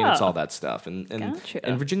know what I mean? Yeah. It's all that stuff, and Gotcha.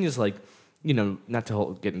 and Virginia's like, you know, not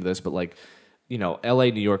to get into this, but like, you know,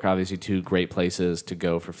 L.A., New York, obviously two great places to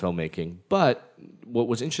go for filmmaking. But what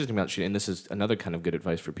was interesting about shooting, and this is another kind of good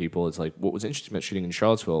advice for people, is like what was interesting about shooting in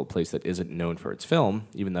Charlottesville, a place that isn't known for its film,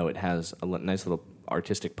 even though it has a nice little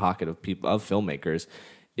artistic pocket of filmmakers,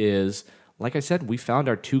 is. Like I said, we found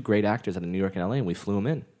our two great actors out of New York and LA, and we flew them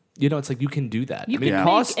in. You know, it's like you can do that. You I mean, can it make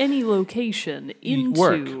costs any location into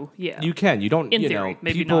work. Yeah. You can. You don't. In you theory, know,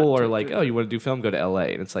 maybe people not are to like, do "Oh, you want to do film? Go to LA."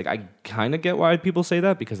 And it's like I kind of get why people say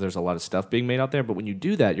that because there's a lot of stuff being made out there. But when you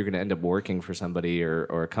do that, you're going to end up working for somebody or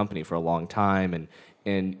a company for a long time,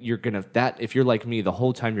 and you're gonna if you're like me, the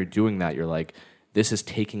whole time you're doing that, you're like, this is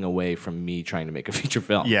taking away from me trying to make a feature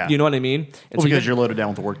film. Yeah. You know what I mean? And Well, so because you're loaded down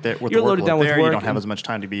with the work there. You're loaded down with there, you work don't have and- as much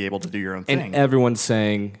time to be able to do your own thing. and everyone's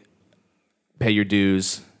saying, pay your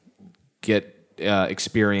dues, get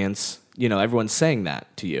experience. You know, everyone's saying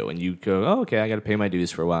that to you, and you go, "Oh, okay, I got to pay my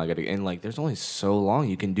dues for a while." And like, there's only so long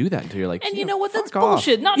you can do that until you're like, And "Yeah, you know what? That's fuck off."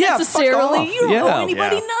 bullshit. Not Yeah, fuck necessarily. off. You don't Yeah. owe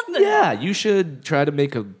anybody Yeah. nothing. Yeah, you should try to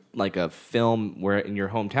make a film where in your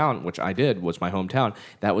hometown, which I did, was my hometown.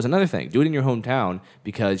 That was another thing. Do it in your hometown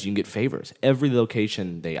because you can get favors. Every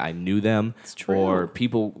location, I knew them. It's true. Or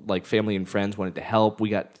people like family and friends wanted to help. We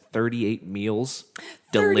got 38 meals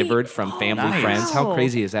delivered from family nice. friends. How Wow.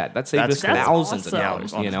 crazy is that? That saved us That's thousands awesome. of yeah,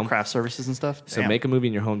 dollars. on You know, craft services and stuff. so Damn. make a movie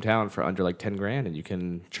in your hometown for under like 10 grand, and you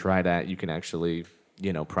can try that. You can actually,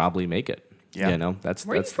 probably make it. Yeah. That's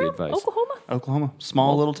Where are you the from? advice. Oklahoma? Oklahoma,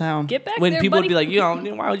 small little town. Get back When there, people buddy. would be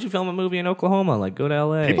like, why would you film a movie in Oklahoma? Like, go to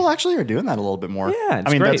LA. People actually are doing that a little bit more. Yeah, it's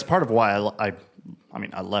I mean great. that's part of why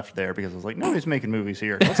I left there because I was like, nobody's making movies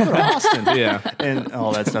here. Let's go to Austin. Yeah. and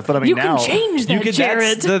all that stuff. But I mean, You now can change that,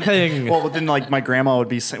 Jared. That's the thing. Well, but then like my grandma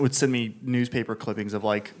would send me newspaper clippings of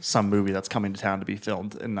like some movie that's coming to town to be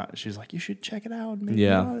filmed, and she's like, "You should check it out." Maybe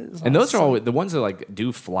yeah, not. and those are all the ones that like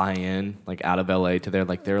do fly in like out of LA to there.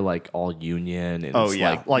 Like they're like all union. And Oh, it's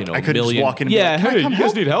yeah. like I couldn't just walk in and be Yeah, like, "Can I hey, come you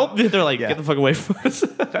guys help?" need help? They're like, Yeah. get the fuck away from us.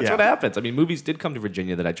 That's Yeah. what happens. I mean, movies did come to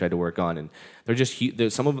Virginia that I tried to work on, and they're just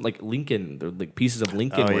there's some of them like Lincoln. They're like pieces of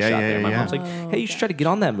Lincoln Oh, were yeah, shot yeah, there. My yeah. mom's like, hey, you should try to get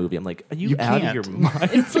on that movie. I'm like, are you out of your can't.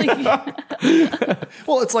 mind? It's like,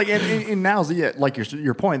 Well, it's like and now, like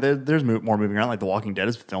your point. There's more moving around. Like The Walking Dead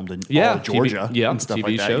is filmed in Yeah, all of Georgia, TV and stuff TV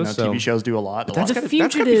like that. shows, so- TV shows do a lot. That's The gotta be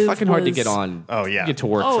Fugitive fucking hard to was- get on. Oh, yeah. Get to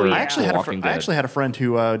work Oh, for. yeah. I actually had Walking Dead. a friend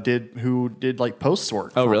who did like posts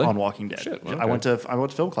work Oh, really? on Walking Dead. Shit, I okay. went to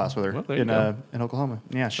film class with her Well, there you go. in Oklahoma.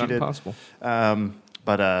 Yeah, she Not did. impossible.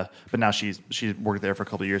 But now she's worked there for a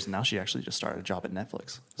couple of years, and now she actually just started a job at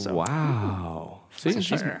Netflix. So Wow. See,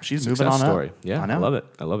 she's moving success on story. up. Yeah, I I know. love it.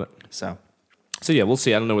 I love it. So So yeah, we'll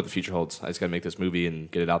see. I don't know what the future holds. I just got to make this movie and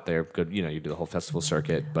get it out there. Good, you do the whole festival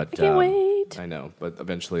circuit. But I can't wait. I know, but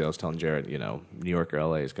eventually, I was telling Jared, New York or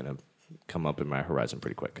LA is going to come up in my horizon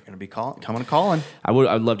pretty quick. gonna be calling.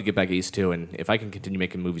 I'd love to get back east too, and if I can continue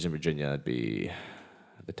making movies in Virginia, it'd be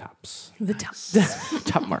the tops, the top.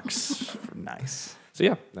 top marks. Nice. So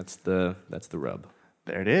yeah, that's the rub.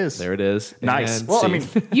 There it is. There it is. Nice. And Well, I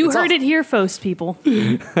see. mean, You it's heard awesome. it here first, people.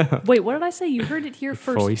 Wait, what did I say? You heard it here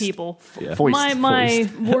first, Foist. people. Yeah. Foist. My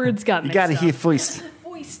words got You mixed gotta up. hear voice.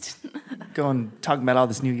 Foist. Go and talk about all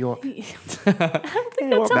this New York. That's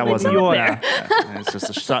That how they wasn't do it yeah. there. Yeah. It's just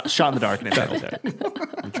a shot in the dark. And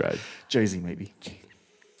I tried. Jay-Z maybe.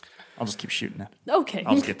 I'll just keep shooting that. Okay.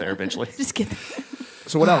 I'll just get there eventually. Just get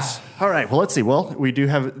So what else? All right. Well, let's see. Well, we do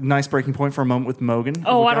have a nice breaking point for a moment with Mogan.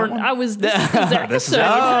 Oh, Have I we got don't. one? I was. This is the This is episode.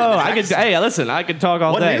 Oh, I could. Hey, listen, I could talk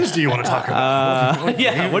all What day. news do you want to talk about?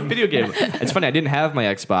 Yeah, what video game? It's funny. I didn't have my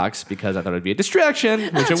Xbox because I thought it'd be a distraction,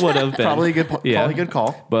 which it would have been. Probably a good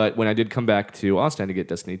call. But when I did come back to Austin to get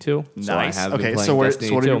Destiny 2, so I Nice. have been Okay. playing So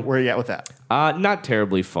Destiny 2. where are you at with that? Not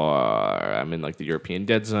terribly far. I'm in like the European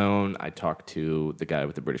dead zone. I talked to the guy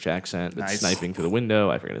with the British accent that's Nice. sniping through the window.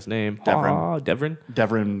 I forget his name. Devrin. Devrin.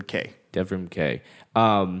 Devrin K. Devrim K.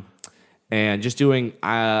 and just doing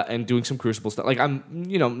some Crucible stuff. Like I'm,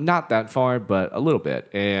 not that far, but a little bit,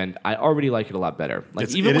 and I already like it a lot better. Like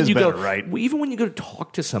It is better, right? Even when you go to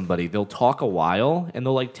talk to somebody, they'll talk a while and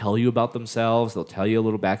they'll like tell you about themselves. They'll tell you a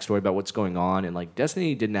little backstory about what's going on, and like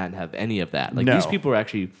Destiny did not have any of that. Like these people are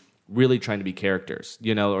actually really trying to be characters,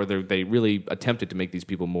 or they really attempted to make these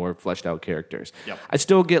people more fleshed out characters. Yep. I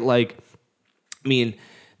still get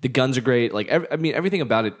the guns are great. Like, everything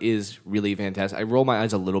about it is really fantastic. I roll my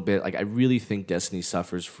eyes a little bit. Like, I really think Destiny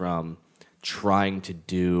suffers from trying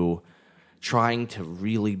to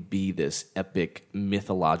really be this epic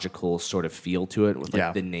mythological sort of feel to it with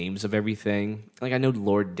the names of everything. Like, I know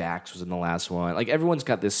Lord Dax was in the last one. Like, everyone's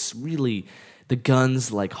got this really. The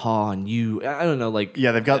guns like Ha and you, I don't know, like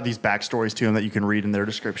they've got these backstories to them that you can read in their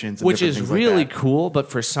descriptions, and which is really like cool. But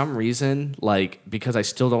for some reason, like because I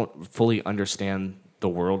still don't fully understand the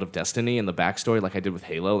world of Destiny and the backstory, like I did with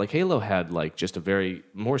Halo. Like Halo had like just a very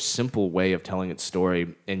more simple way of telling its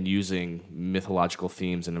story and using mythological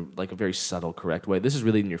themes in a very subtle, correct way. This is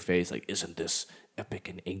really in your face. Like, isn't this epic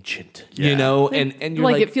and ancient? And you're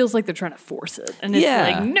like it feels like they're trying to force it, and it's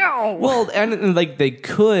like no. Well, and like they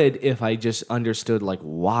could if I just understood like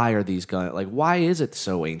why are these guns like why is it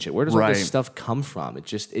so ancient? Where does all this stuff come from? It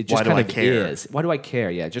just kind of is. Why do I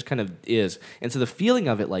care? Yeah, it just kind of is. And so the feeling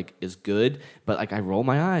of it like is good, but like I roll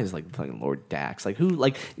my eyes like fucking Lord Dax, like who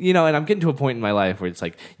like and I'm getting to a point in my life where it's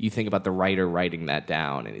like you think about the writer writing that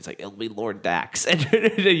down, and he's like it'll be Lord Dax, and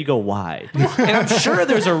then you go why? And I'm sure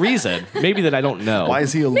there's a reason, maybe that I don't know. Why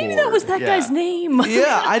is he a lord? Maybe that was that guy's name.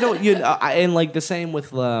 Yeah, I don't. And like the same with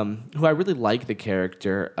who I really like the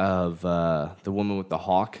character of the woman with the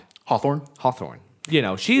hawk, Hawthorne.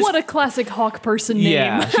 She's what a classic hawk person name.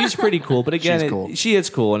 Yeah, she's pretty cool. But again, cool. she is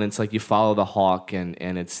cool, and it's like you follow the hawk, and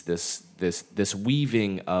it's this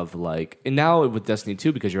weaving of like, and now with Destiny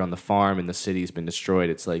 2, because you're on the farm and the city's been destroyed,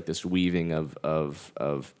 it's like this weaving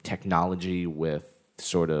of technology with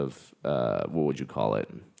sort of what would you call it?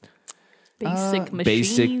 Basic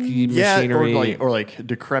machinery, or like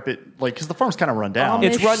decrepit, like because the farm's kind of run down.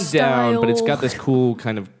 It's run style. down, but it's got this cool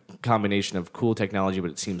kind of combination of cool technology, but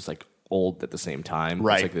it seems like old at the same time.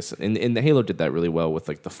 Right. It's like this, and the Halo did that really well with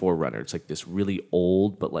like the Forerunner. It's like this really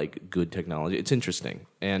old but like good technology. It's interesting,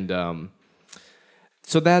 and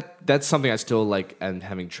so that's something I still like and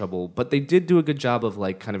having trouble. But they did do a good job of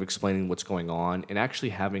like kind of explaining what's going on, and actually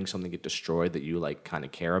having something get destroyed that you like kind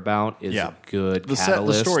of care about is a good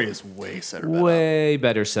catalyst. The story is way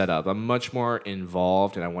better set up. I'm much more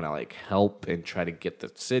involved, and I want to like help and try to get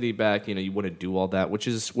the city back. You want to do all that, which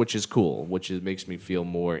is cool. Makes me feel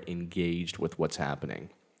more engaged with what's happening.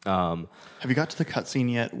 Have you got to the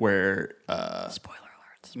cutscene yet where Spoiler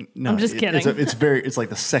alerts. No, I'm just kidding. It's like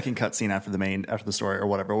the second cutscene after the story or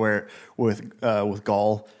whatever, where with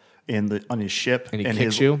Gaul on his ship and he and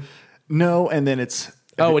kicks you. No, and then it's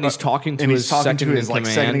and he's talking to his second his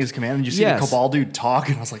command, and you see the Cabal dude talk,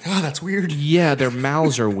 and I was like, oh, that's weird. Yeah, their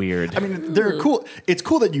mouths are weird. I mean, they're cool. It's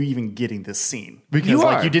cool that you even getting this scene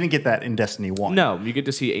because you didn't get that in Destiny 1. No, you get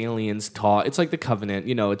to see aliens talk. It's like the Covenant.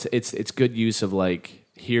 It's good use of like.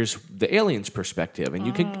 Here's the alien's perspective, and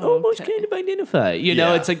you can almost kind of identify.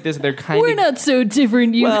 It's like this. They're kind of. We're not so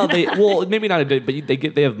different. Maybe not, but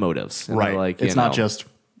they have motives, and right? Like it's not just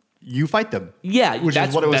you fight them. Yeah, which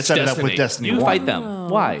is what it was set up with Destiny. You 1. fight them.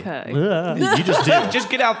 Why? Okay. You just do.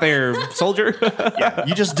 Just get out there, soldier. Yeah,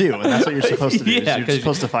 you just do, and that's what you're supposed to do. You're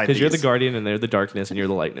supposed to fight because you're the guardian, and they're the darkness, and you're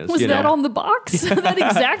the lightness. Was that on the box? That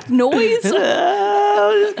exact noise?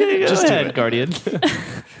 Just do it, guardian.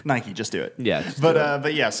 Nike, just do it. Yeah,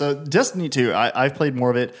 but yeah. So Destiny 2, I've played more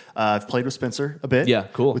of it. I've played with Spencer a bit. Yeah,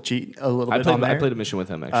 cool. With Cheat a little bit. I played a mission with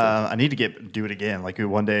him actually. I need to do it again, like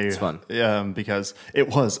one day. It's fun. Because it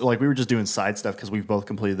was like we were just doing side stuff because we've both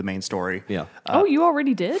completed the main story. Yeah. Oh, you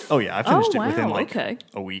already did? Oh yeah, I finished it wow, within like okay.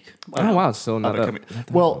 a week. Oh wow, so not that.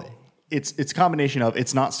 Well, it's a combination of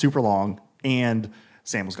it's not super long and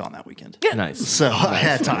Sam was gone that weekend. Nice. So I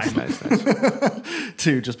had time Nice.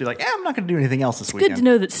 to just be like, I'm not going to do anything else this Good weekend. to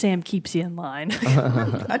know that Sam keeps you in line.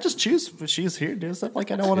 I just choose if she's here to do stuff. Like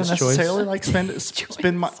I don't want to necessarily like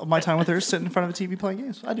spend my time with her sitting in front of a TV playing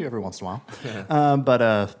games. I do every once in a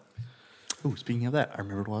while. Speaking of that, I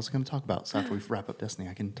remembered what I was going to talk about. So after we wrap up Destiny,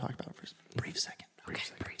 I can talk about it for a brief second.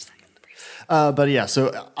 But yeah,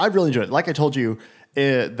 so I really enjoyed it. Like I told you,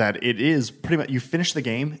 that it is pretty much you finish the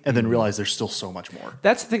game and then realize there's still so much more.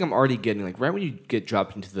 That's the thing I'm already getting. Like right when you get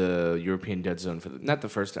dropped into the European Dead Zone not the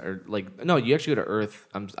first or like no, you actually go to Earth.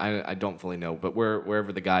 I don't fully know, but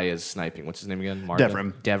wherever the guy is sniping, what's his name again?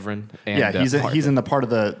 Devrin. And, yeah, he's in the part of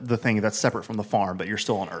the thing that's separate from the farm, but you're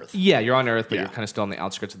still on Earth. Yeah, you're on Earth, but you're kind of still on the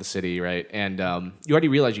outskirts of the city, right? And you already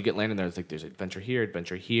realize you get landed there. It's like there's adventure here.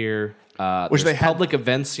 Which they had- public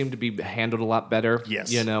events seem to be handled a lot better.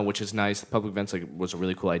 Yes. Which is nice. The public events was a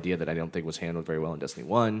really cool idea that I don't think was handled very well in Destiny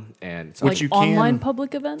 1. And so Which Like you can- online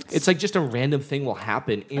public events? it's like just a random thing will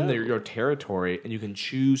happen in your territory, and you can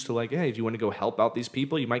choose to hey, if you want to go help out these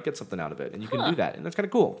people, you might get something out of it, and you can do that, and that's kind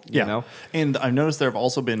of cool. Yeah. You know? And I've noticed there have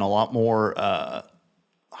also been a lot more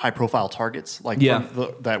high-profile targets,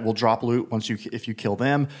 that will drop loot if you kill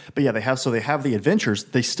them. But yeah, they have the adventures.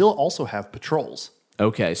 They still also have patrols.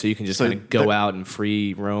 Okay, so you can just kind of go out and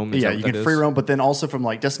free roam. Is that Yeah, what you that can is? free roam, but then also from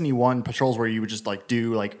Destiny 1 patrols where you would just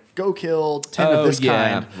do go kill 10 Oh, of this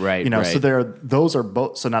yeah, kind. right, So right. those are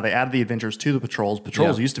both. So now they added the adventures to the patrols.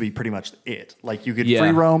 Patrols Yeah. used to be pretty much it. You could Yeah. free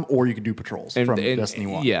roam or you could do patrols from Destiny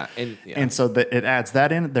 1. Yeah, And so it adds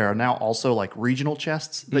that in. There are now also regional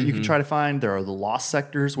chests that Mm-hmm. you can try to find. There are the lost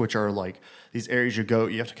sectors, which are these areas you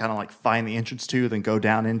have to kind of find the entrance to, then go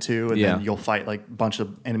down into, and Yeah. then you'll fight a bunch of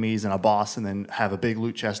enemies and a boss, and then have a big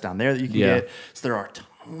loot chest down there that you can Yeah. get. So there are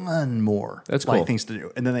a ton more That's cool. things to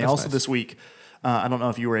do. And then they That's also nice. this week, I don't know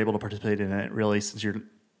if you were able to participate in it really, since you're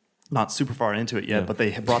not super far into it yet, but they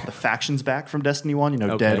have brought the factions back from Destiny 1,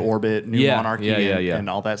 Okay. Dead Orbit, New Yeah, Monarchy, yeah. and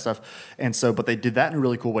all that stuff. And so, but they did that in a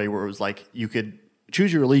really cool way where it was you could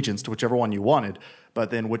choose your allegiance to whichever one you wanted, but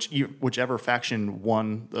then whichever faction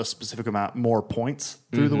won a specific amount more points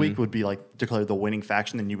through the week would be declared the winning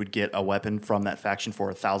faction, and you would get a weapon from that faction for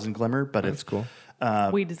 1,000 glimmer. But That's cool.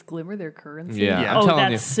 Wait, is Glimmer their currency? Yeah, Yeah. I'm Oh, telling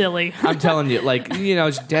that's you. silly. I'm telling you,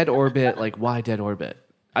 it's Dead Orbit. Why Dead Orbit?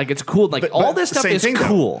 It's cool. All this stuff same is thing,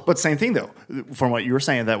 cool. Though. But same thing though, from what you were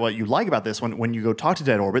saying, that what you like about this when you go talk to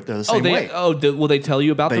Dead Orbit, they're the same way. Will they tell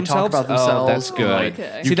you about They themselves? talk about themselves. Oh, that's good.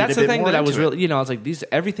 okay. You See, get that's a the bit thing more that I was into really, I was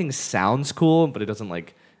everything sounds cool, but it doesn't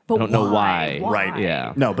But I don't know why? why. Right.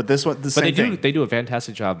 Yeah. No, but this one, the But same they do. thing. They do a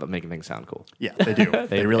fantastic job of making things sound cool. Yeah, they do.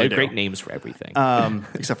 They really have do. great names for everything.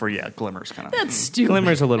 Except for Glimmer's kind of. That's stupid.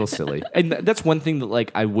 Glimmer's a little silly, and that's one thing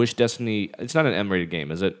that I wish Destiny. It's not an M-rated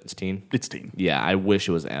game, is it? It's teen. It's teen. Yeah, I wish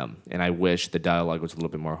it was M, and I wish the dialogue was a little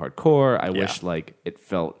bit more hardcore. I wish it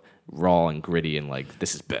felt raw and gritty, and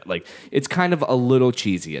this is it's kind of a little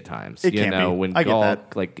cheesy at times. It can be. When I get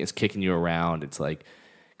Gulk that. is kicking you around, it's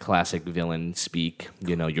classic villain speak.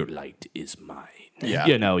 Your light is mine. Yeah.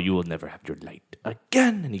 You will never have your light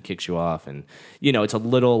again, and he kicks you off, and it's a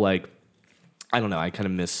little I don't know. I kind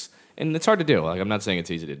of miss, and it's hard to do. I'm not saying it's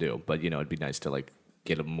easy to do, but it'd be nice to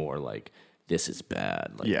get a more this is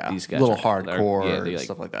bad. These guys little are hardcore they,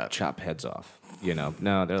 stuff like that. Chop heads off.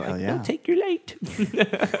 No, they're yeah. no, take your light,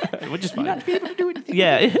 which is fine. Not be able to do anything.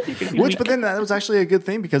 Yeah, But then that was actually a good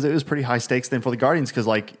thing because it was pretty high stakes then for the Guardians because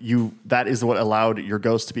that is what allowed your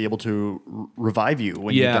ghost to be able to revive you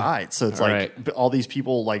when you Yeah. died. So it's Right. all these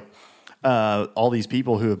people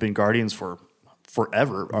who have been Guardians for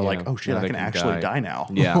forever are Yeah. oh shit, Now I they can can actually die. die now.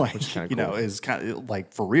 Yeah, like, which is kinda cool. is kind of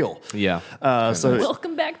for real. yeah, So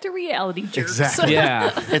Welcome back to reality, jerks. Exactly.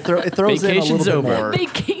 yeah. it throws in a Vacation's little bit over. more,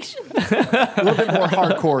 Vacation. a little bit more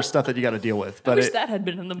hardcore stuff that you got to deal with. I But wish that had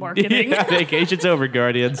been in the marketing. Yeah, vacation's over,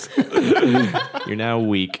 Guardians. You're now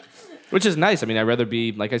weak. Which is nice. I mean, I'd rather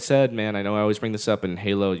be, like I said, man, I know I always bring this up. In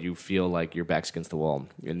Halo, you feel like your back's against the wall.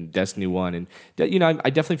 In Destiny 1, and, I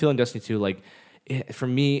definitely feel in Destiny 2, for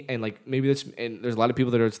me, and maybe and there's a lot of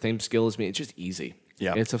people that are the same skill as me. It's just easy.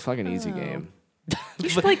 Yeah. It's a fucking easy game. You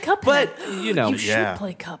should play Cuphead. But, you should Yeah.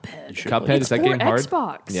 play Cuphead. Cuphead, It's is that for game hard?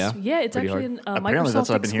 Xbox. Yeah? it's Pretty actually hard. an apparently Microsoft that's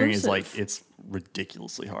what I've been hearing is exclusive. it's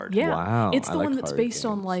ridiculously hard. Yeah, Wow, it's I the like one that's hard based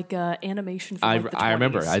on games. animation. From, the 20s. I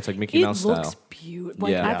remember. It's like Mickey Mouse It looks style. beautiful.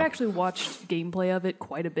 Yeah. I've Yeah. actually watched gameplay of it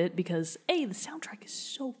quite a bit because A, the soundtrack is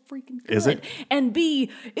so freaking good, Is it? and B,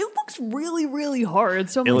 it looks really, really hard.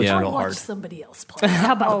 So I'm It like, looks I'll real watch hard. somebody else play.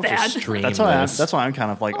 How about that? Stream That's why this. I'm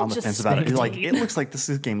kind of on the just fence about it. spectate. It looks like this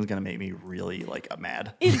game is going to make me really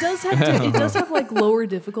mad. It does have lower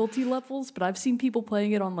difficulty levels, but I've seen people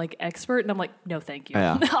playing it on expert, and I'm like, no, thank you.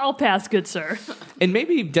 Yeah. I'll pass, good sir. And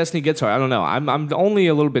maybe Destiny gets hard. I don't know. I'm only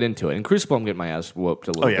a little bit into it. And Crucible, I'm getting my ass whooped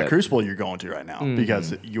a little Oh bit. yeah, Crucible you're going to right now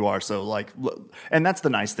because you are so and that's the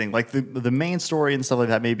nice thing. The main story and stuff like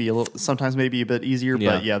that may be sometimes maybe a bit easier,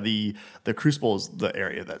 but yeah, the Crucible is the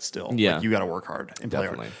area that's still you got to work hard and play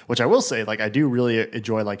hard. Definitely. Which I will say, I do really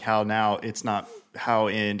enjoy how now it's not how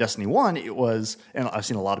in Destiny 1 it was, and I've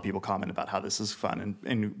seen a lot of people comment about how this is fun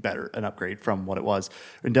and better, an upgrade from what it was.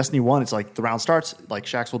 In Destiny 1, it's the round starts,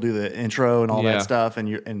 Shaxx will do the intro and all Yeah. that stuff,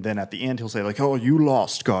 and then at the end he'll say oh, you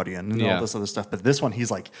lost, Guardian, and Yeah. all this other stuff. But this one,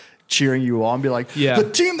 he's cheering you on, be Yeah. the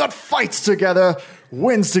team that fights together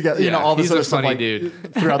wins together. Yeah, All this he's other a stuff funny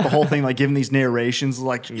dude. throughout the whole thing, giving these narrations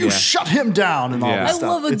you Yeah. shut him down and all Yeah. this I stuff.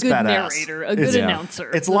 love a It's good badass. narrator, a good It's- announcer.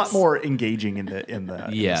 It's a lot more engaging in the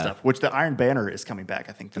Yeah. stuff, which the Iron Banner is is coming back,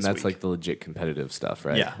 I think, And this that's week. like the legit competitive stuff,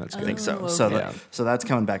 right? Yeah, That's I good. think so. Oh, So, okay. so that's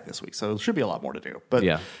coming back this week. So there should be a lot more to do. But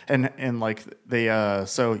Yeah. and like they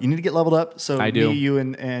so you need to get leveled up. So I do. me, you,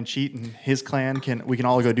 and Cheat and his clan we can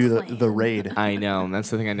all go do the raid. I know, and that's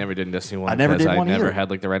the thing I never did in Destiny 1. I never because did one I never either. had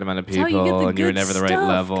like the right amount of how people, you get the and you were good never the right stuff.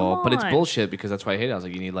 level. Come But it's on. bullshit because that's why I hate it. I was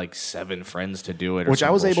like, you need like 7 friends to do it. Or Which some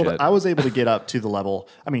I was able bullshit. to. I was able to get up to the level.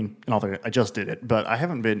 I mean, in all fairness, I just did it, but I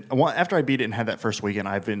haven't been. After I beat it and had that first weekend,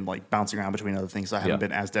 I've been like bouncing around between other things. So I haven't Yeah.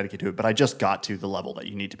 been as dedicated to it. But I just got to the level that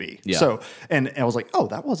you need to be. Yeah. So and I was like, oh,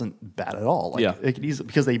 that wasn't bad at all. Like, Yeah. it could easily,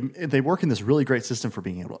 because they work in this really great system for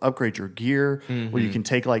being able to upgrade your gear, where Mm-hmm. you can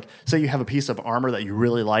take like, say you have a piece of armor that you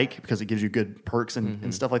really like because it gives you good perks Mm-hmm.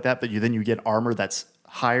 and stuff like that. But then you get armor that's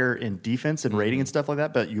higher in defense and rating and Mm-hmm. stuff like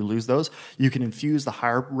that, but you lose those. You can infuse the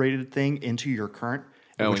higher rated thing into your current,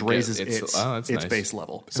 Oh, which and get- raises it's- oh, its that's nice. base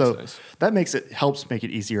level. So nice. that helps make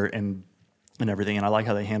it easier and everything. And I like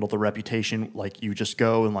how they handle the reputation. Like you just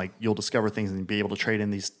go and like you'll discover things and be able to trade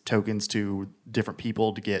in these tokens to different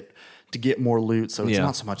people to get more loot. So it's Yeah.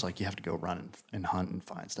 not so much like you have to go run and hunt and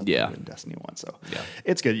find stuff Yeah. like in Destiny 1. So Yeah.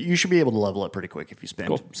 it's good. You should be able to level up pretty quick if you spend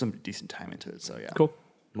Cool. some decent time into it. So yeah. Cool.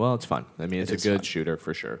 Well, it's fun. I mean, it's a is good fun. shooter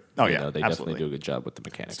for sure. Oh, You yeah, know, they absolutely. definitely do a good job with the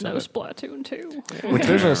mechanics No of it. Splatoon 2. Which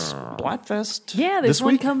there's a Splatfest Yeah, this there's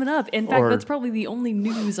one week? coming up. In fact, Or- that's probably the only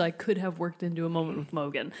news I could have worked into a moment with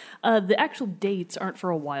Mogan. The actual dates aren't for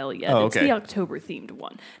a while yet. Oh, It's okay. the October themed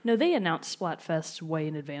one. No, they announced Splatfest way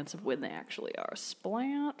in advance of when they actually are.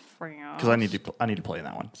 Splatfest. Because I need to play in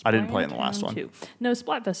that one. I didn't play in the last one. Too. No,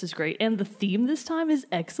 Splatfest is great, and the theme this time is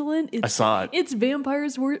excellent. It's, I saw it. It's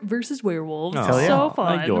vampires versus werewolves. Oh, It's Hell yeah. so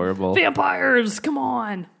fun. Adorable. Vampires, come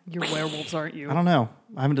on! You're werewolves, aren't you? I don't know.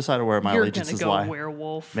 I haven't decided where my You're allegiances gonna go lie.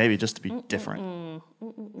 werewolf. Maybe just to be different.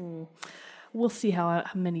 We'll see how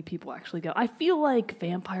many people actually go. I feel like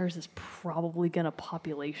vampires is probably going to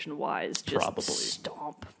population-wise just Probably.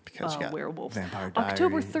 stomp Because you got werewolves. Vampire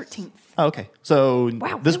October Diaries. 13th. Oh, okay. So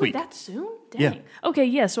Wow, this really week. that soon? Yeah. Dang. Okay,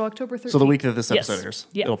 yeah, so October 13th. So the week that this Yes. episode airs.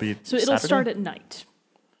 Yeah. It'll be So it'll Saturday? start at night.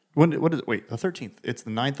 What is it? Wait, the 13th. It's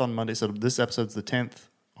the 9th on Monday. So this episode's the 10th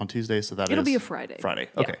on Tuesday. So It'll be a Friday. Friday.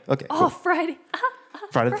 Yeah. Okay. Okay. Oh, Cool. Friday.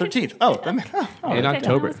 Friday the 13th. Oh, In okay,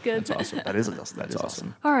 October. that was good. That's awesome. that is awesome. That is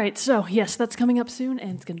awesome. All right, so yes, that's coming up soon,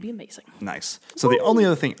 and it's going to be amazing. Nice. So the only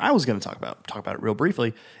other thing I was going to talk about it real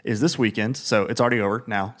briefly, is this weekend. So it's already over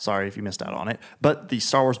now. Sorry if you missed out on it. But the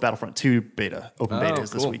Star Wars Battlefront 2 beta, open beta, Oh,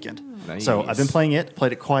 is this cool. weekend. Nice. So I've been playing it.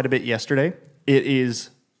 Played it quite a bit yesterday. It is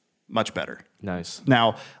much better. Nice.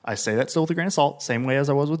 Now, I say that still with a grain of salt, same way as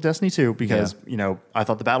I was with Destiny 2, because, I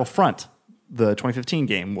thought the Battlefront, the 2015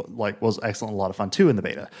 game, was excellent, a lot of fun too in the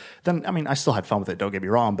beta. Then, I mean, I still had fun with it, don't get me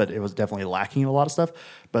wrong, but it was definitely lacking in a lot of stuff.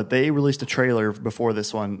 But they released a trailer before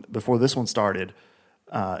this one started,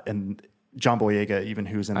 and John Boyega, even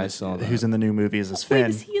who's in the new movie, is this Wait, Finn.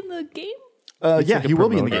 is he in the game? Yeah, like a he will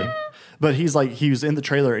be in the promoter. game. But he was in the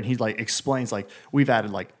trailer and he explains we've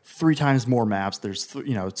added 3 times more maps. There's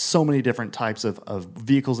so many different types of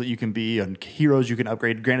vehicles that you can be and heroes you can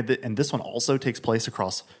upgrade. Granted, and this one also takes place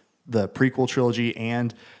across the prequel trilogy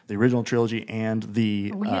and the original trilogy and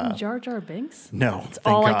the Are we getting Jar Jar Binks? no. That's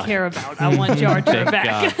thank all God. I care about. I want Jar Jar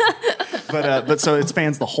back. But so it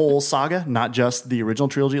spans the whole saga, not just the original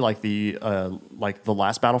trilogy like the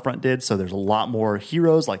last Battlefront did. So there's a lot more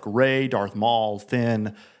heroes like Rey, Darth Maul,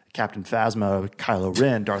 Finn, Captain Phasma, Kylo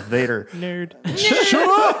Ren, Darth Vader. Nerd. Shut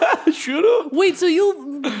up. Wait, so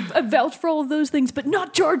you'll vouch for all of those things, but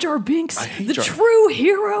not Jar Jar Binks, hate the Jar- true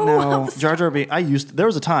hero? No, Jar Jar Binks. There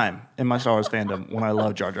was a time in my Star Wars fandom when I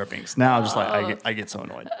loved Jar Jar Binks. Now I'm just I get so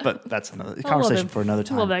annoyed. But that's another I love conversation him. for another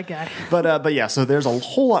time. I love that guy. But yeah, so there's a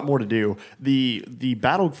whole lot more to do. The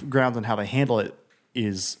battlegrounds and how they handle it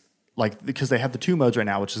is because they have the 2 modes right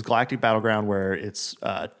now, which is Galactic Battleground, where it's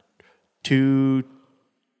I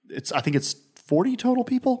think it's 40 total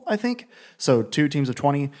people, I think. So 2 teams of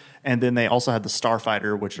 20. And then they also had the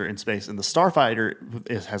Starfighter, which are in space. And the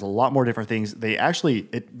Starfighter has a lot more different things. They actually,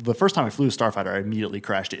 the first time I flew a Starfighter, I immediately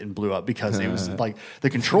crashed it and blew up because it was the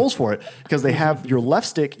controls for it, because they have your left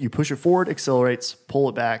stick, you push it forward, accelerates, pull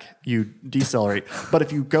it back, you decelerate. But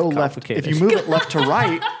if you go left, if you move it left to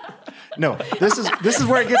right, no, this is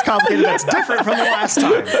where it gets complicated. That's different from the last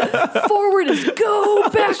time. Forward is go,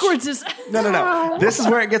 backwards is No. This is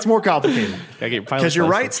where it gets more complicated. Because your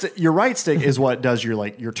right stick is what does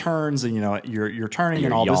your turns and you're turning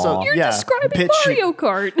and all this yaw. stuff. You're describing Mario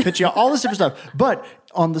Kart. pitch, all this different stuff. But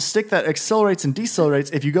on the stick that accelerates and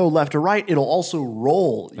decelerates, if you go left or right, it'll also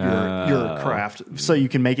roll your craft so you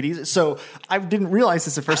can make it easy. So I didn't realize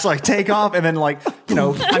this at first. So I take off and then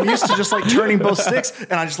I'm used to just turning both sticks,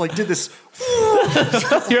 and I just did this.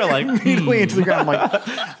 You're like immediately into the ground. I'm like,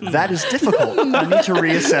 that is difficult. I need to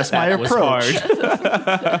reassess my approach.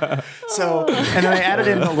 So, and then I added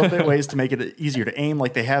in a little bit of ways to make it easier to aim.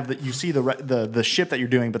 Like they have that, you see the ship that you're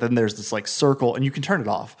doing, but then there's this circle, and you can turn it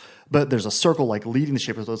off. But there's a circle leading the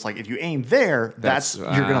ship. So it's if you aim there, you're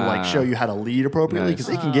gonna show you how to lead appropriately, because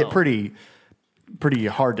it can get pretty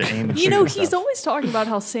hard to aim. And He's always talking about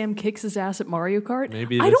how Sam kicks his ass at Mario Kart.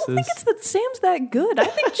 Maybe I don't think it's that Sam's that good. I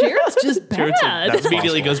think Jared's just bad. That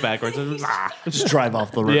immediately goes backwards. Just drive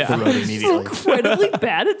off the road immediately. He's incredibly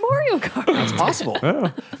bad at Mario Kart. It's possible.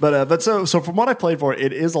 But so from what I played for,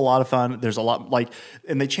 it is a lot of fun. There's a lot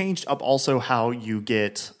and they changed up also how you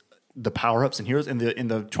get the power-ups and heroes. In the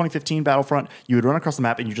 2015 Battlefront, you would run across the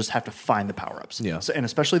map and you just have to find the power-ups. Yeah. So, and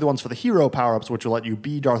especially the ones for the hero power-ups, which will let you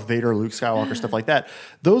be Darth Vader, Luke Skywalker, stuff like that.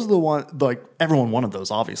 Those are the ones, everyone wanted those,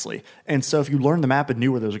 obviously. And so if you learned the map and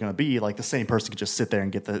knew where those were going to be, the same person could just sit there and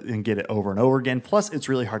get it over and over again. Plus, it's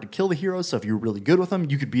really hard to kill the heroes. So if you're really good with them,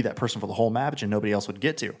 you could be that person for the whole map, which nobody else would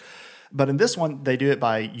get to. But in this one, they do it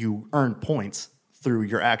by you earn points through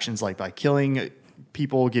your actions, by killing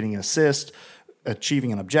people, getting an assist,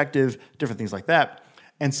 achieving an objective, different things like that.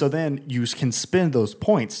 And so then you can spend those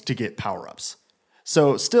points to get power-ups.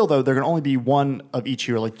 So still, though, there can only be one of each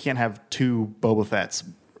hero. You can't have two Boba Fett's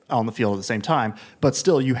on the field at the same time. But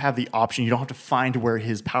still, you have the option. You don't have to find where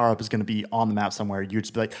his power-up is going to be on the map somewhere. You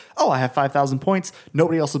just be like, oh, I have 5,000 points.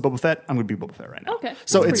 Nobody else is Boba Fett. I'm going to be Boba Fett right now. Okay.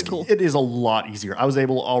 So That's pretty cool. It is a lot easier. I was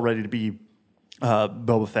able already to be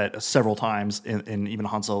Boba Fett several times, and even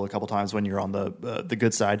Han Solo a couple times when you're on the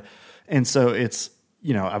good side. And so it's,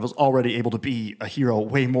 I was already able to be a hero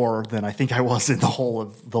way more than I think I was in the whole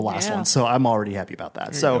of the last one. So I'm already happy about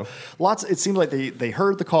that. So it seems like they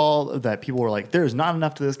heard the call that people were like, there's not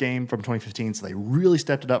enough to this game from 2015. So they really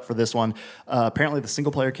stepped it up for this one. Apparently the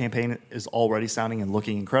single player campaign is already sounding and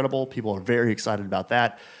looking incredible. People are very excited about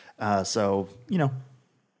that. All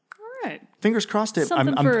right. Fingers crossed.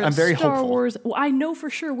 Something I'm for very Star hopeful. Wars. Well, I know for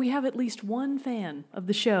sure we have at least one fan of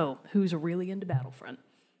the show who's really into Battlefront.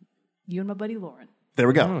 You and my buddy Lauren. There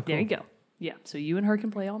we go. Oh, cool. There you go. Yeah, so you and her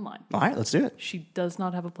can play online. All right, let's do it. She does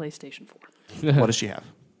not have a PlayStation 4. What does she have?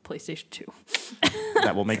 PlayStation 2.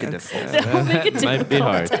 That will make it difficult. That will make it Might be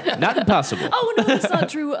hard. Not impossible. Oh, no, that's not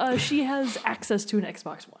true. She has access to an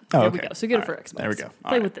Xbox One. There we okay. go. So get it All for right. Xbox. There we go. All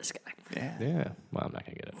Play right. with this guy. Yeah. Well, I'm not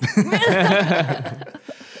going to get it.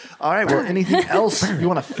 All right, well, anything else you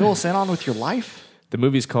want to fill us in on with your life? The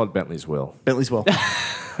movie's called Bentley's Will. Bentley's Will.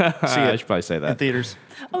 I should probably say In that. theaters.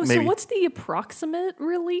 Oh, Maybe. so what's the approximate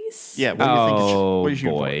release? Yeah, what do you think? Oh, What are you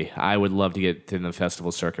shooting boy. I would love to get to the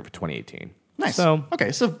festival circuit for 2018. for? Nice. So,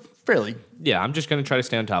 Okay, so fairly. yeah, I'm just going to try to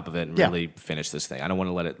stay on top of it and Yeah. really finish this thing. I don't want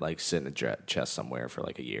to let it sit in the chest somewhere for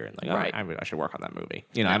a year and Right. I should work on that movie.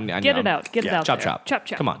 I Get it out. Get it Yeah, out Chop, there. chop. Chop,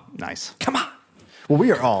 chop. Come on. Nice. Come on.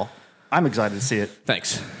 Well, I'm excited to see it.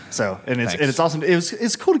 Thanks. So, and Thanks. it's awesome.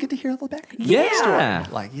 It's cool to get to hear the back. Yeah.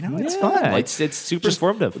 It's fun. It's super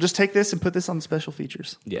informative. Just take this and put this on the special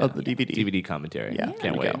features of the DVD. DVD commentary. Yeah. Can't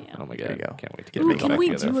There we wait. go. Oh my There God. you go. Can't wait to get Ooh, it can back we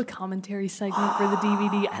together. do a commentary segment for the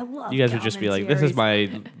DVD? I love You guys would just be like, this is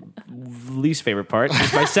commentaries. my least favorite part. This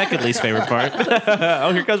is my second least favorite part.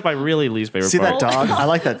 Oh, here comes my really least favorite See part. that dog? I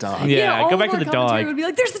like that dog. Yeah, all go of back to our the commentary dog. would be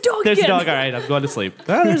like, there's the dog There's the again. dog. All right, I'm going to sleep.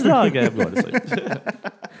 Oh, there's the dog. Yeah, I'm going to sleep.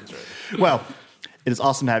 Well, it is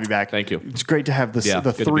awesome to have you back. Thank you. It's great to have the Yeah,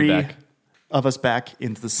 good to be three back. of us back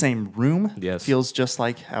into the same room. Yes. Feels just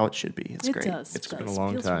like how it should be. It's It great. does. It's it great. been does. a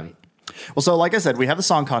long Feels time. right. Well, so like I said, we have the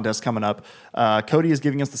song contest coming up. Cody is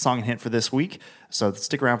giving us the song and hint for this week, so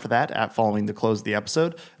stick around for that following the close of the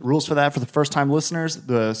episode. Rules for that for the first-time listeners: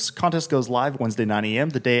 the contest goes live Wednesday 9 a.m.,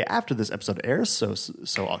 the day after this episode airs,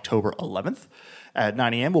 so October 11th. At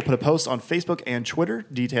 9 a.m., we'll put a post on Facebook and Twitter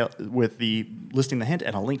with the listing the hint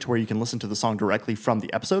and a link to where you can listen to the song directly from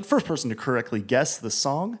the episode. First person to correctly guess the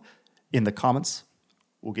song in the comments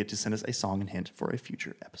will get to send us a song and hint for a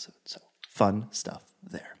future episode. So fun stuff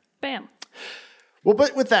there. Bam. Well,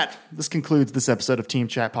 but with that, this concludes this episode of Team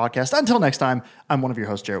Chat Podcast. Until next time, I'm one of your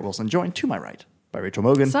hosts, Jarrett Wilson, joined to my right by Rachel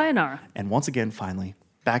Mogan. Sayonara. And once again, finally,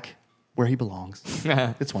 back where he belongs.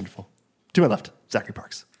 It's wonderful. To my left, Zachary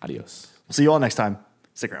Parks. Adios. We'll see you all next time.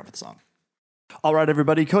 Stick around for the song. All right,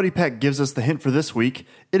 everybody. Cody Peck gives us the hint for this week.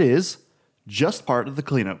 It is just part of the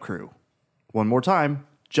cleanup crew. One more time,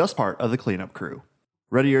 just part of the cleanup crew.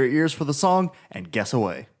 Ready your ears for the song and guess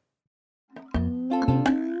away.